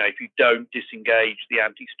 if you don't disengage the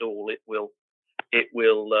anti-stall, it will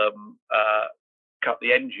cut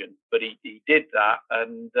the engine. But he did that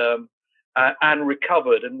and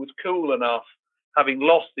recovered and was cool enough, having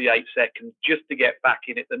lost the 8 seconds, just to get back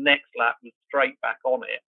in it. The next lap was straight back on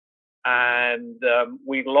it. And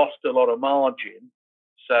we lost a lot of margin.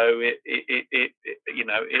 So it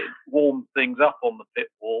warmed things up on the pit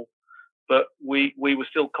wall. But we were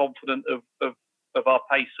still confident of our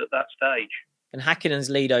pace at that stage. And Häkkinen's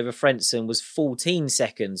lead over Frentzen was 14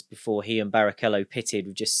 seconds before he and Barrichello pitted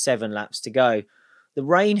with just 7 laps to go. The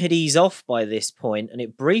rain had eased off by this point, and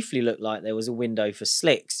it briefly looked like there was a window for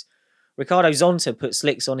slicks. Ricardo Zonta put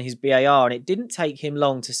slicks on his BAR, and it didn't take him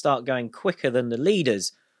long to start going quicker than the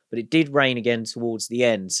leaders, but it did rain again towards the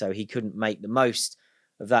end, so he couldn't make the most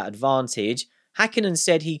of that advantage. Häkkinen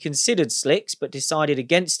said he considered slicks, but decided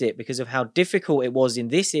against it because of how difficult it was in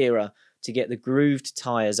this era to get the grooved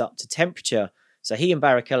tyres up to temperature. So he and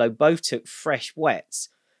Barrichello both took fresh wets.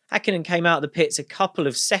 Häkkinen came out of the pits a couple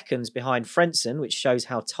of seconds behind Frentzen, which shows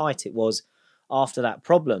how tight it was after that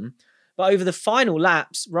problem. But over the final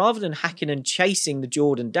laps, rather than Häkkinen chasing the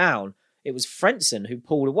Jordan down, it was Frentzen who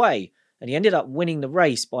pulled away, and he ended up winning the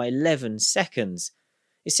race by 11 seconds.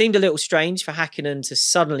 It seemed a little strange for Häkkinen to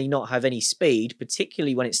suddenly not have any speed,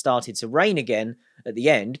 particularly when it started to rain again at the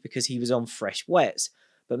end because he was on fresh wets.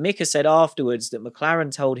 But Mika said afterwards that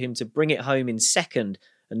McLaren told him to bring it home in second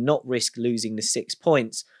and not risk losing the 6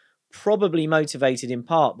 points, probably motivated in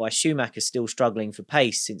part by Schumacher still struggling for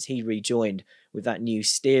pace since he rejoined with that new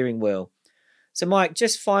steering wheel. So Mike,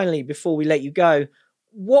 just finally, before we let you go,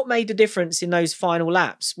 what made the difference in those final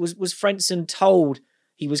laps? Was Frentzen told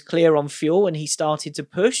he was clear on fuel and he started to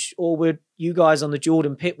push, or were you guys on the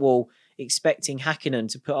Jordan pit wall expecting Häkkinen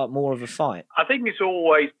to put up more of a fight? I think it's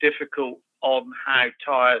always difficult on how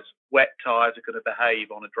wet tyres are going to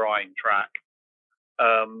behave on a drying track.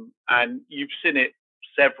 And you've seen it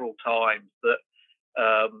several times that,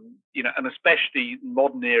 and especially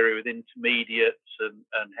modern era with intermediates and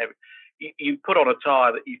heavy, you put on a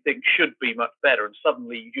tyre that you think should be much better, and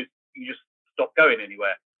suddenly you just stop going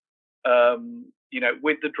anywhere.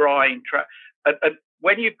 With the drying track, and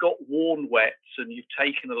when you've got worn wets and you've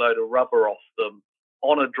taken a load of rubber off them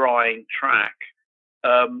on a drying track,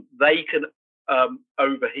 they can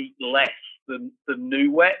overheat less than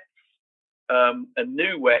new wets. And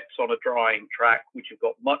new wets on a drying track, which have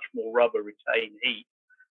got much more rubber retain heat,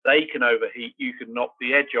 they can overheat. You can knock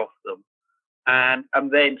the edge off them. and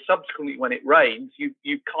then subsequently when it rains,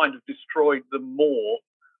 you kind of destroyed them more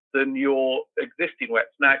than your existing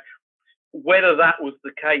wets. Now, whether that was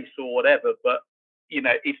the case or whatever, but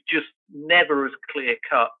it's just never as clear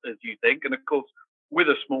cut as you think. And of course, with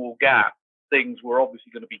a small gap, things were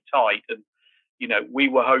obviously going to be tight. And we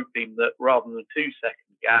were hoping that rather than a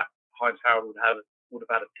 2-second gap, Heinz Harald would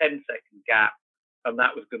have had a 10-second gap, and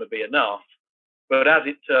that was going to be enough. But as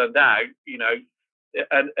it turned out,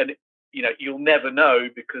 you'll never know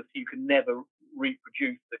because you can never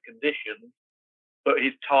reproduce the conditions. But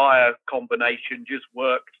his tyre combination just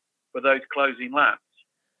worked for those closing laps.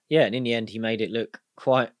 Yeah, and in the end, he made it look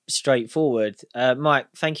quite straightforward. Mike,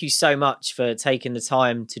 thank you so much for taking the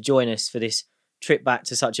time to join us for this trip back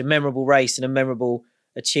to such a memorable race and a memorable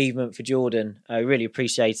achievement for Jordan. I really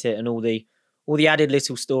appreciate it, and all the added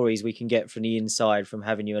little stories we can get from the inside from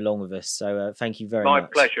having you along with us. So thank you very much. My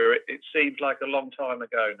pleasure. It seems like a long time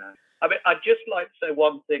ago now. I mean, I'd just like to say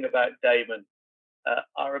one thing about Damon.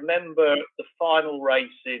 I remember the final race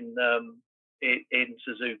in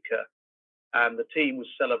Suzuka, and the team was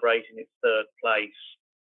celebrating its third place,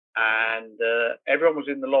 and everyone was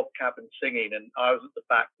in the log cabin singing, and I was at the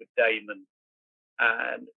back with Damon,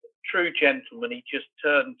 and true gentleman, he just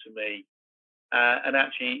turned to me, and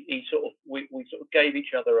actually we sort of gave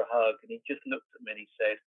each other a hug, and he just looked at me and he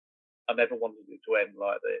said, "I never wanted it to end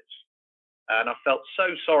like this." And I felt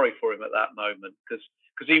so sorry for him at that moment because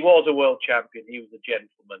he was a world champion, he was a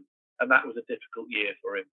gentleman, and that was a difficult year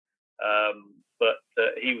for him. But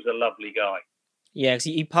he was a lovely guy. Yeah, because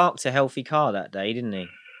he parked a healthy car that day, didn't he?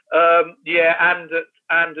 Yeah, and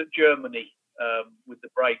at Germany with the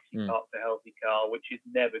brakes, he parked a healthy car, which is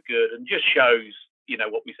never good, and just shows,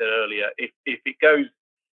 what we said earlier. If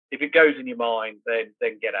it goes in your mind,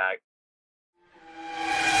 then get out.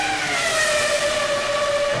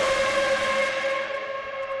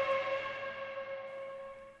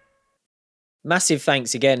 Massive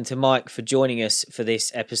thanks again to Mike for joining us for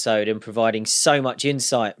this episode and providing so much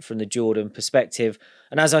insight from the Jordan perspective.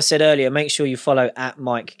 And as I said earlier, make sure you follow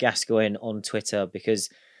 @Mike Gascoigne on Twitter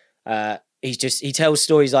because he tells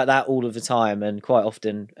stories like that all of the time, and quite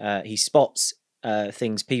often he spots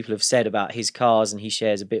things people have said about his cars and he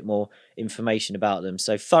shares a bit more information about them.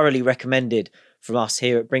 So thoroughly recommended from us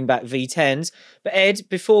here at Bring Back V10s. But Ed,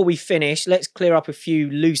 before we finish, let's clear up a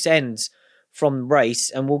few loose ends from the race,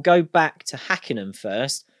 and we'll go back to Hakkinen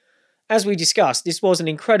first. As we discussed, this was an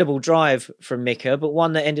incredible drive from Mika, but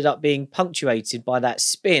one that ended up being punctuated by that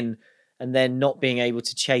spin and then not being able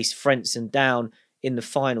to chase Frentzen down in the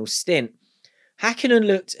final stint. Hakkinen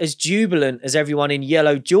looked as jubilant as everyone in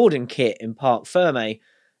yellow Jordan kit in Parc Fermé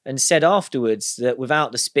and said afterwards that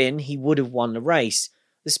without the spin, he would have won the race.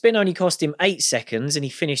 The spin only cost him 8 seconds and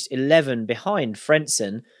he finished 11 behind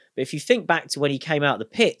Frentzen, but if you think back to when he came out the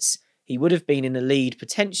pits, he would have been in the lead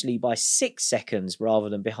potentially by 6 seconds rather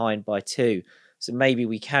than behind by 2. So maybe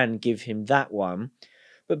we can give him that one.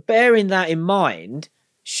 But bearing that in mind,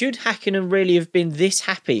 should Hakkinen really have been this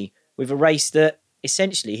happy with a race that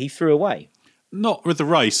essentially he threw away? Not with the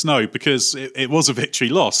race, no, because it was a victory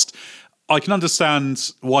lost. I can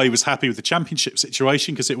understand why he was happy with the championship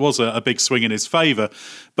situation because it was a big swing in his favour.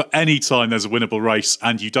 But any time there's a winnable race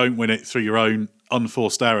and you don't win it through your own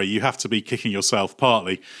unforced error, you have to be kicking yourself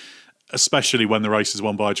partly, especially when the race is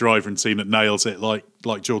won by a driver and team that nails it like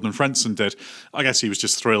Jordan Frentzen did. I guess he was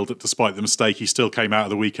just thrilled that despite the mistake, he still came out of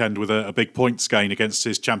the weekend with a big points gain against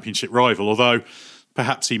his championship rival, although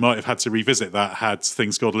perhaps he might have had to revisit that had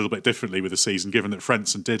things gone a little bit differently with the season, given that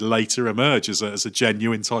Frentzen did later emerge as a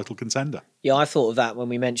genuine title contender. Yeah, I thought of that when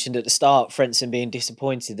we mentioned at the start, Frentzen being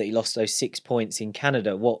disappointed that he lost those 6 points in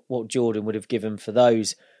Canada, what Jordan would have given for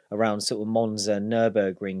those around sort of Monza,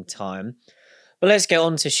 Nürburgring time. But let's get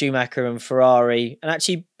on to Schumacher and Ferrari. And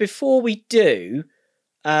actually, before we do,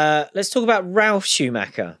 let's talk about Ralf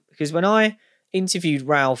Schumacher. Because when I interviewed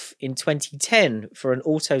Ralf in 2010 for an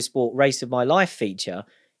Autosport Race of My Life feature,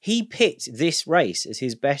 he picked this race as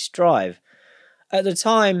his best drive. At the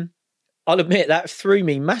time, I'll admit that threw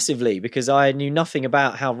me massively because I knew nothing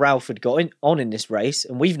about how Ralf had got on in this race,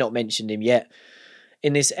 and we've not mentioned him yet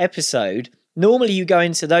in this episode. Normally you go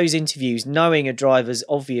into those interviews knowing a driver's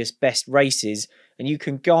obvious best races and you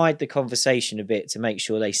can guide the conversation a bit to make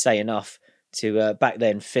sure they say enough to back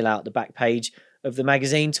then fill out the back page of the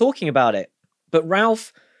magazine talking about it. But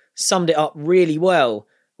Ralf summed it up really well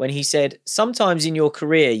when he said, sometimes in your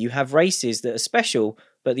career you have races that are special,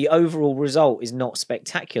 but the overall result is not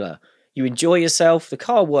spectacular. You enjoy yourself, the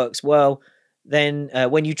car works well, then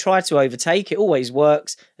when you try to overtake, it always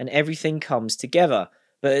works and everything comes together.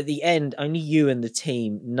 But at the end, only you and the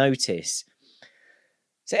team notice.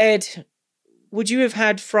 So Ed, would you have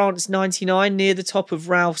had France 99 near the top of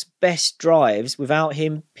Ralph's best drives without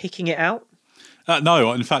him picking it out?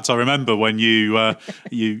 No, in fact, I remember when you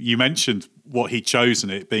you mentioned what he'd chosen,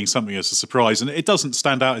 it being something as a surprise, and it doesn't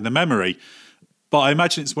stand out in the memory. But I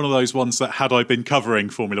imagine it's one of those ones that, had I been covering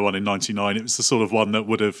Formula One in '99, it was the sort of one that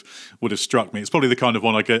would have struck me. It's probably the kind of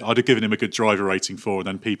one I'd have given him a good driver rating for, and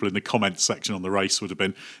then people in the comments section on the race would have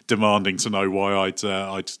been demanding to know why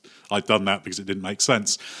I'd done that, because it didn't make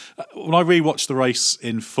sense. When I rewatched the race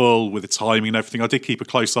in full with the timing and everything, I did keep a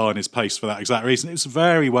close eye on his pace for that exact reason. It was a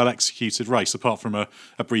very well executed race, apart from a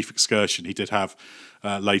brief excursion he did have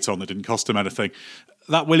late on that didn't cost him anything.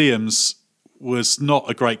 That Williams was not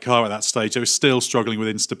a great car at that stage. They were still struggling with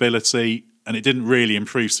instability, and it didn't really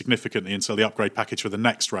improve significantly until the upgrade package for the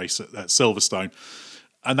next race at Silverstone.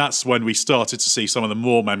 And that's when we started to see some of the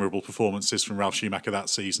more memorable performances from Ralf Schumacher that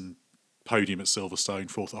season. Podium at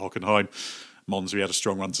Silverstone, fourth at Hockenheim. Monza, he had a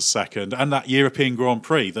strong run to second. And that European Grand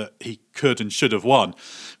Prix that he could and should have won,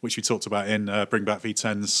 which we talked about in Bring Back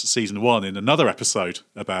V10's Season 1 in another episode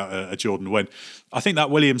about a Jordan win. I think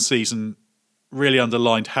that Williams season really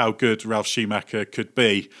underlined how good Ralf Schumacher could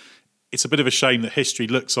be. It's a bit of a shame that history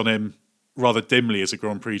looks on him rather dimly as a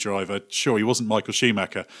Grand Prix driver. Sure, he wasn't Michael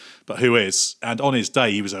Schumacher, but who is? And on his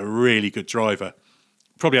day, he was a really good driver.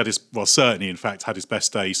 Probably had certainly, in fact, had his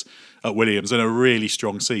best days at Williams and a really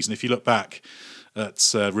strong season. If you look back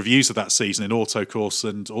at reviews of that season in Autocourse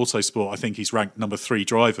and Autosport, I think he's ranked number 3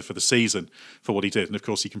 driver for the season for what he did. And of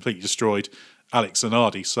course, he completely destroyed Alex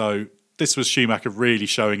Zanardi. So this was Schumacher really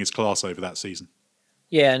showing his class over that season.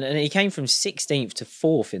 Yeah, and he came from 16th to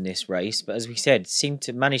 4th in this race, but as we said, seemed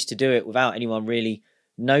to manage to do it without anyone really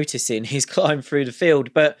noticing his climb through the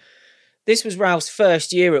field. But this was Ralph's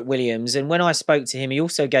first year at Williams, and when I spoke to him, he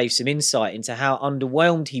also gave some insight into how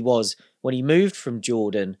underwhelmed he was when he moved from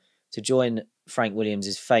Jordan to join Frank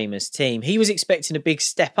Williams' famous team. He was expecting a big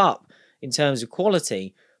step up in terms of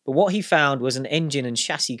quality, but what he found was an engine and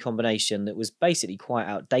chassis combination that was basically quite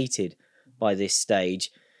outdated by this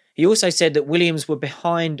stage. He also said that Williams were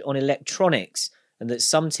behind on electronics and that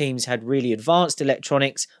some teams had really advanced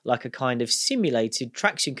electronics, like a kind of simulated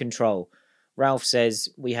traction control. Ralf says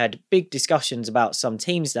we had big discussions about some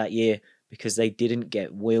teams that year because they didn't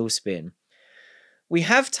get wheel spin. We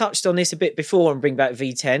have touched on this a bit before and Bring Back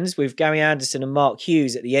V10s with Gary Anderson and Mark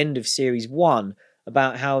Hughes at the end of Series 1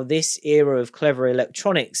 about how this era of clever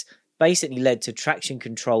electronics basically led to traction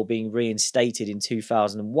control being reinstated in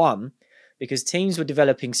 2001 because teams were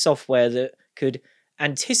developing software that could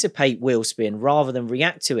anticipate wheel spin rather than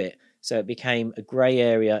react to it, so it became a grey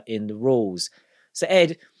area in the rules. So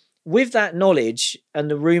Ed, with that knowledge and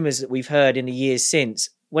the rumours that we've heard in the years since,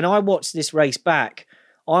 when I watched this race back,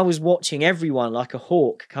 I was watching everyone like a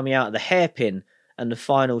hawk coming out of the hairpin and the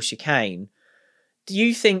final chicane. Do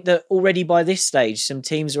you think that already by this stage some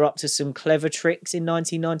teams are up to some clever tricks in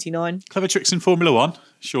 1999? Clever tricks in Formula One?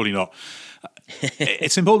 Surely not.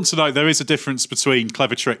 It's important to note there is a difference between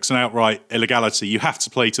clever tricks and outright illegality. You have to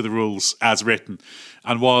play to the rules as written.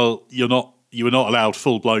 And while you were not allowed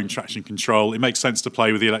full-blown traction control, it makes sense to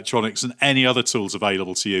play with the electronics and any other tools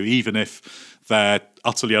available to you, even if they're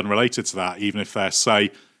utterly unrelated to that, even if they're,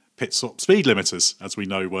 say, pit stop speed limiters, as we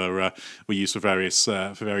know were used for various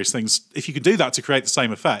things. If you can do that to create the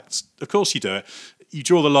same effect, of course you do it. You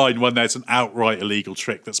draw the line when there's an outright illegal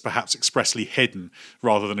trick that's perhaps expressly hidden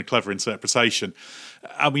rather than a clever interpretation.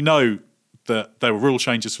 And we know that there were rule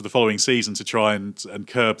changes for the following season to try and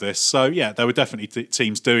curb this. So, yeah, there were definitely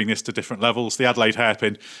teams doing this to different levels. The Adelaide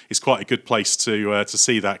hairpin is quite a good place to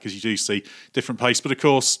see that because you do see different pace. But, of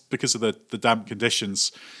course, because of the damp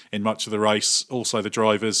conditions in much of the race, also the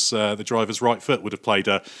driver's right foot would have played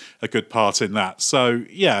a good part in that. So,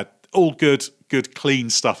 yeah, all good, clean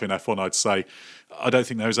stuff in F1, I'd say. I don't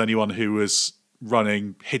think there was anyone who was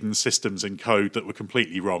running hidden systems in code that were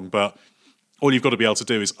completely wrong, but all you've got to be able to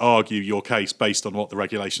do is argue your case based on what the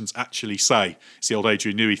regulations actually say. It's the old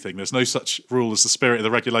Adrian Newey thing. There's no such rule as the spirit of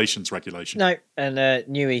the regulations regulation. No, and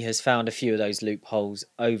Newey has found a few of those loopholes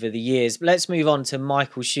over the years. But let's move on to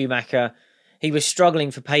Michael Schumacher. He was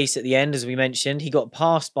struggling for pace at the end, as we mentioned. He got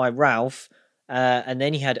passed by Ralf, and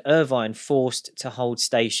then he had Irvine forced to hold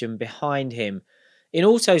station behind him. In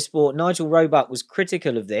Autosport, Nigel Roebuck was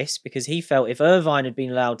critical of this because he felt if Irvine had been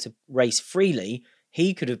allowed to race freely,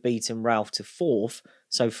 he could have beaten Ralf to 4th,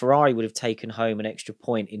 so Ferrari would have taken home an extra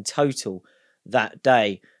point in total that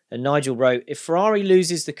day. And Nigel wrote, if Ferrari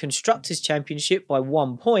loses the Constructors' Championship by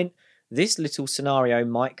 1 point, this little scenario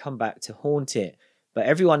might come back to haunt it. But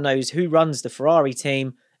everyone knows who runs the Ferrari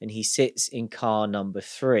team, and he sits in car number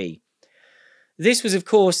 3. This was, of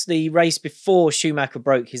course, the race before Schumacher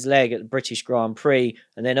broke his leg at the British Grand Prix,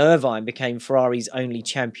 and then Irvine became Ferrari's only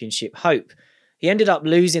championship hope. He ended up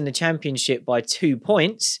losing the championship by 2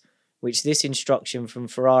 points, which this instruction from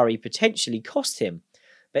Ferrari potentially cost him.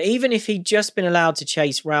 But even if he'd just been allowed to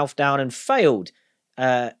chase Ralph down and failed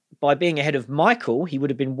by being ahead of Michael, he would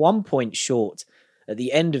have been 1 point short at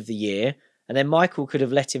the end of the year, and then Michael could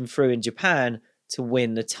have let him through in Japan to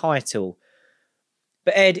win the title.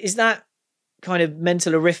 But Ed, is that kind of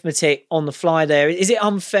mental arithmetic on the fly there? Is it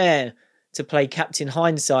unfair to play Captain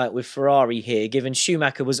Hindsight with Ferrari here, given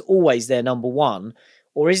Schumacher was always their number one?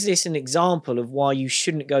 Or is this an example of why you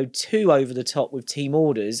shouldn't go too over the top with team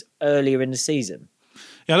orders earlier in the season?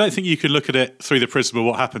 Yeah, I don't think you could look at it through the prism of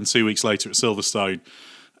what happened 2 weeks later at Silverstone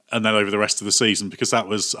and then over the rest of the season, because that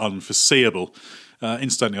was unforeseeable.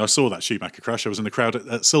 Instantly, I saw that Schumacher crash. I was in the crowd at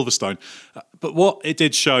Silverstone. But what it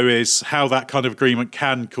did show is how that kind of agreement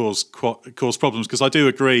can cause problems, because I do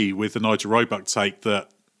agree with the Nigel Roebuck take that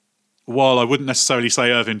while I wouldn't necessarily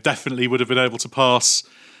say Irvine definitely would have been able to pass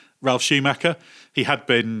Ralf Schumacher, he had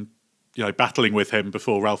been battling with him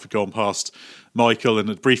before Ralph had gone past Michael and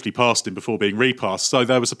had briefly passed him before being repassed. So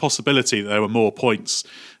there was a possibility that there were more points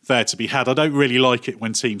there to be had. I don't really like it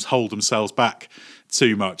when teams hold themselves back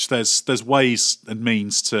too much. There's ways and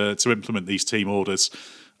means to implement these team orders.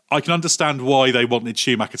 I can understand why they wanted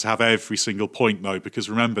Schumacher to have every single point, though, because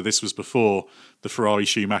remember, this was before the Ferrari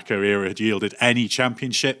Schumacher era had yielded any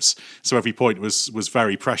championships, so every point was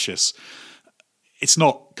very precious. It's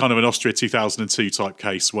not kind of an Austria 2002 type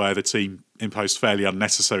case where the team imposed fairly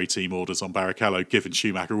unnecessary team orders on Barrichello, given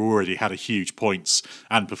Schumacher already had a huge points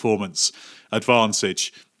and performance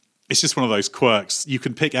advantage. It's just one of those quirks. You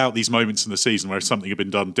can pick out these moments in the season where if something had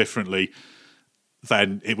been done differently,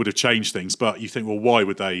 then it would have changed things. But you think, well, why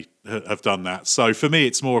would they have done that? So for me,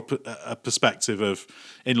 it's more a perspective of,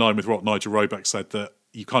 in line with what Nigel Roebuck said, that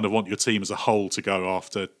you kind of want your team as a whole to go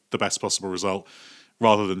after the best possible result,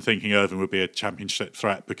 rather than thinking Irvine would be a championship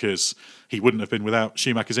threat, because he wouldn't have been without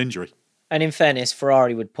Schumacher's injury. And in fairness,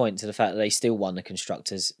 Ferrari would point to the fact that they still won the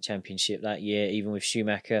Constructors' Championship that year, even with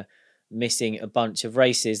Schumacher missing a bunch of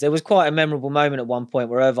races. There was quite a memorable moment at one point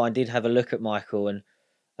where Irvine did have a look at Michael, and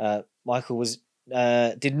Michael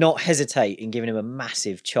did not hesitate in giving him a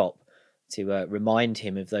massive chop to remind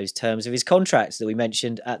him of those terms of his contracts that we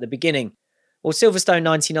mentioned at the beginning. Well, Silverstone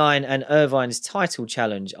 99 and Irvine's title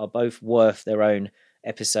challenge are both worth their own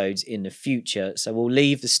episodes in the future, so we'll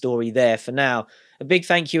leave the story there for now. A big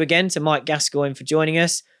thank you again to Mike Gascoigne for joining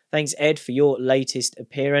us. Thanks, Ed, for your latest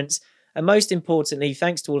appearance. And most importantly,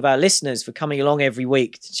 thanks to all of our listeners for coming along every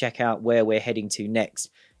week to check out where we're heading to next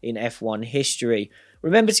in F1 history.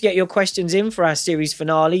 Remember to get your questions in for our series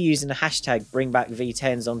finale using the hashtag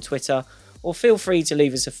BringBackV10s on Twitter, or feel free to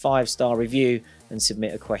leave us a 5-star review and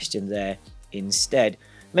submit a question there instead.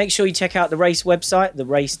 Make sure you check out the race website,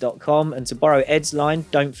 therace.com, and to borrow Ed's line,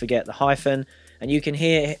 don't forget the hyphen. And you can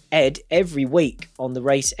hear Ed every week on the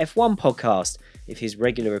Race F1 podcast if his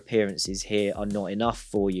regular appearances here are not enough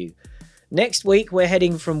for you. Next week, we're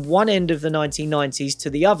heading from one end of the 1990s to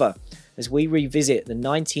the other as we revisit the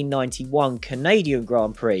 1991 Canadian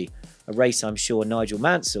Grand Prix, a race I'm sure Nigel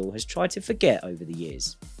Mansell has tried to forget over the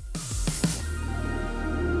years.